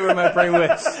exactly where my brain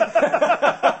went.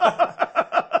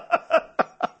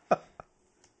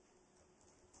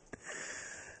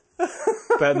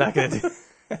 But I'm not going to do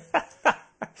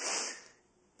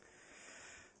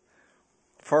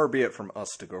Far be it from us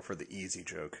to go for the easy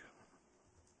joke.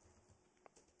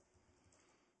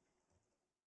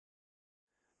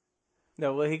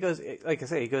 No, well, he goes, like I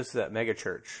say, he goes to that mega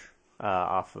church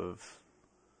off of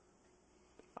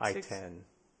I-10.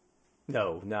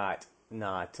 No, not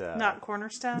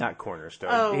Cornerstone. Not Cornerstone.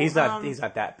 Oh, he's not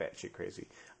that batshit crazy.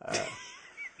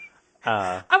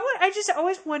 I just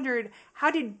always wondered,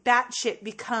 how did bat shit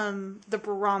become the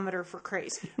barometer for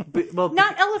crazy?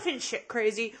 Not elephant shit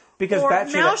crazy, because or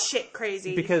bat mouse shit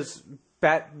crazy. Because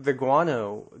the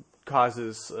guano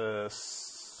causes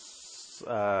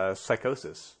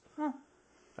psychosis,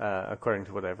 according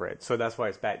to what I've read. So that's why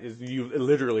it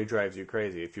literally drives you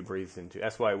crazy if you breathe into.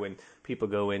 That's why when people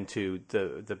go into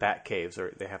the bat caves,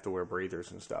 they have to wear breathers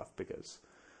and stuff, because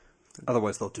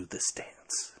otherwise they'll do this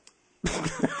dance.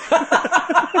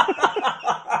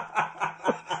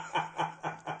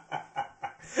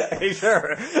 Hey,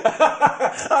 sure.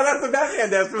 Oh, that's the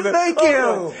Batman dance for the. Thank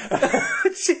you.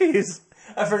 Jeez,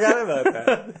 I forgot about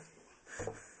that.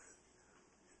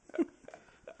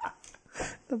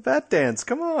 The bat dance.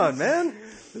 Come on, man.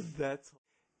 That's.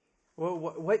 Well,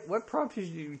 what prompted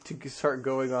you to start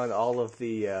going on all of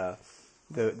the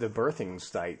birthing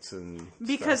sites and?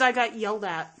 Because stuff? I got yelled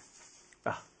at.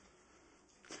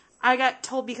 I got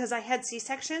told because I had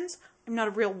C-sections, I'm not a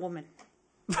real woman.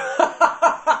 No,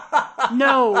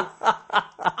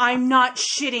 I'm not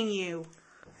shitting you.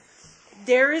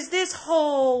 There is this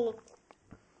whole,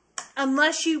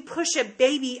 unless you push a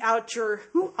baby out your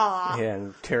hoo-ha. Yeah,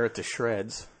 and tear it to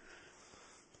shreds.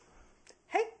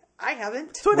 Hey, I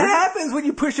haven't. That's what happens when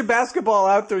you push a basketball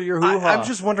out through your hoo-ha. I'm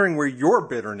just wondering where your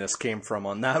bitterness came from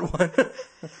on that one.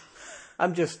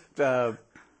 I'm just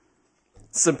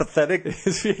sympathetic.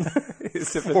 He's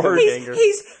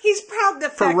proud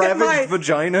that for ravaged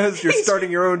vaginas. You're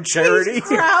starting your own charity. He's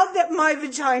proud that my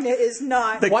vagina is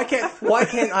not. Why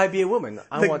can't I be a woman?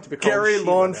 I want to be called Gary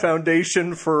Sheila Lawn now.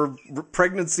 Foundation for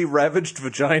pregnancy ravaged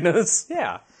vaginas.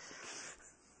 Yeah,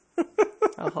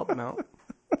 I'll help them out.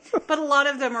 But a lot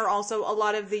of them are also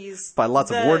these by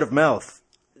lots of word of mouth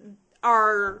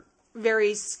are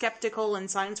very skeptical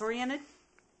and science oriented.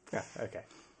 Yeah. Okay.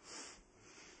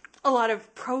 A lot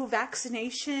of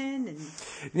pro-vaccination and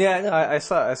yeah, no, I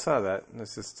saw that.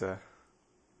 It's just I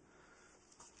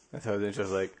thought it was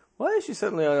just like, why is she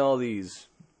suddenly on all these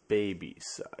baby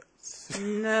sites?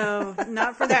 No,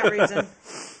 not for that reason.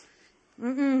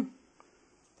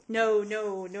 No.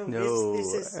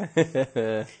 This is.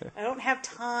 I don't have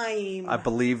time. I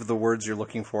believe the words you're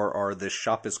looking for are "this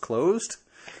shop is closed."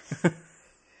 I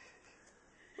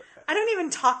don't even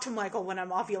talk to Michael when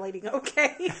I'm ovulating.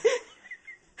 Okay.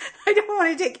 I don't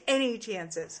want to take any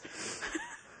chances.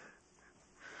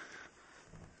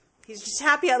 He's just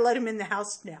happy I let him in the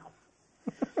house now.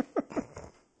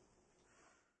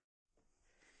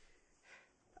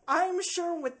 I'm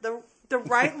sure with the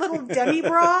right little demi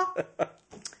bra,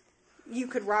 you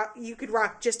could rock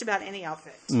just about any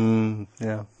outfit.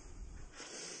 Yeah.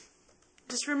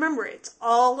 Just remember, it's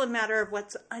all a matter of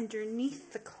what's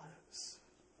underneath the clothes.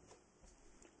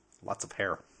 Lots of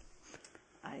hair.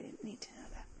 I didn't need to know that.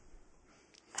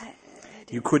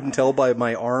 You couldn't tell by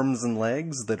my arms and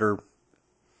legs that are.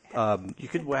 You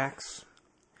could wax.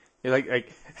 You're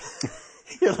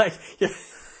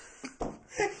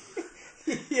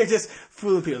you're just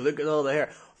fooling people. Look at all the hair.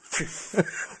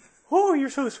 Oh, you're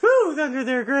so smooth under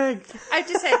there, Greg. I have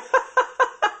to say,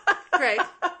 Greg.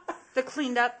 The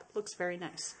cleaned up looks very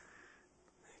nice.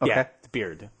 Okay. Yeah, the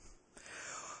beard.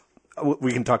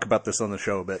 We can talk about this on the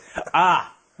show a bit.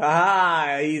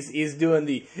 He's doing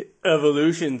the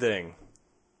evolution thing.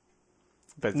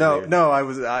 But No,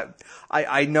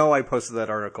 I know I posted that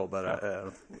article, but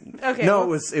Okay. no,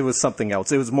 well, it was something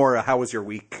else. It was more a "How was your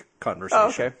week?" conversation. Oh,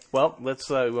 okay. Well, let's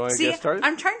want to see, get started.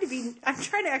 I'm trying to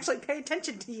actually pay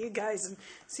attention to you guys and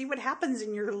see what happens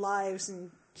in your lives,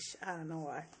 and I don't know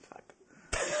why. Fuck.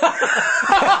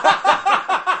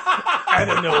 I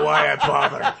don't know why I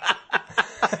bother.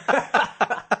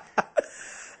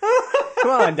 Come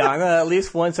on, Donna. At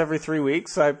least once every 3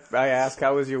 weeks, I ask,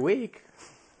 "How was your week?"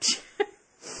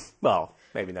 Well,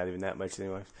 maybe not even that much,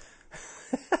 anyways.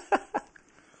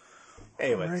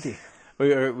 Anyway, Alrighty.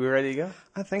 we ready to go?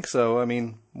 I think so. I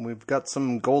mean, we've got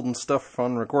some golden stuff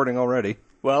on recording already.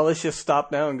 Well, let's just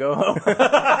stop now and go home.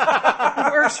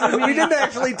 Works for me. We didn't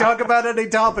actually talk about any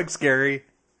topics, Gary.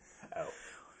 Oh.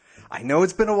 I know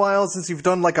it's been a while since you've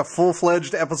done like a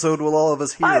full-fledged episode with all of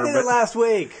us here. I did but it last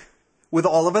week. with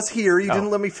all of us here, you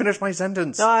didn't let me finish my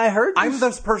sentence. No, I heard you. I'm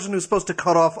this person who's supposed to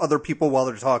cut off other people while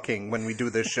they're talking when we do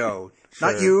this show.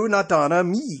 Sure. Not you, not Donna,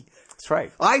 me. That's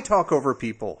right. I talk over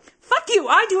people. Fuck you!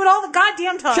 I do it all the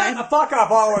goddamn time. Shut the fuck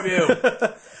up, all of you.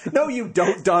 No, you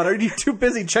don't, Donna. You're too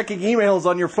busy checking emails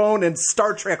on your phone and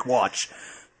Star Trek watch.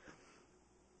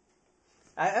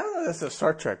 I don't know. That's a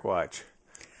Star Trek watch.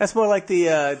 That's more like the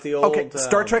old. Okay,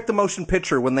 Star Trek the motion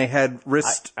picture when they had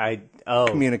wrist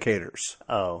communicators.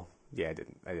 Oh, yeah, I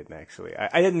didn't actually.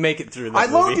 I didn't make it through. I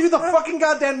This loaned movie. you the fucking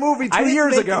goddamn movie two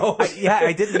years ago.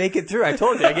 I didn't make it through. I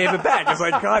told you, I gave it back. It's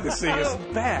like, God, this thing is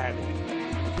bad.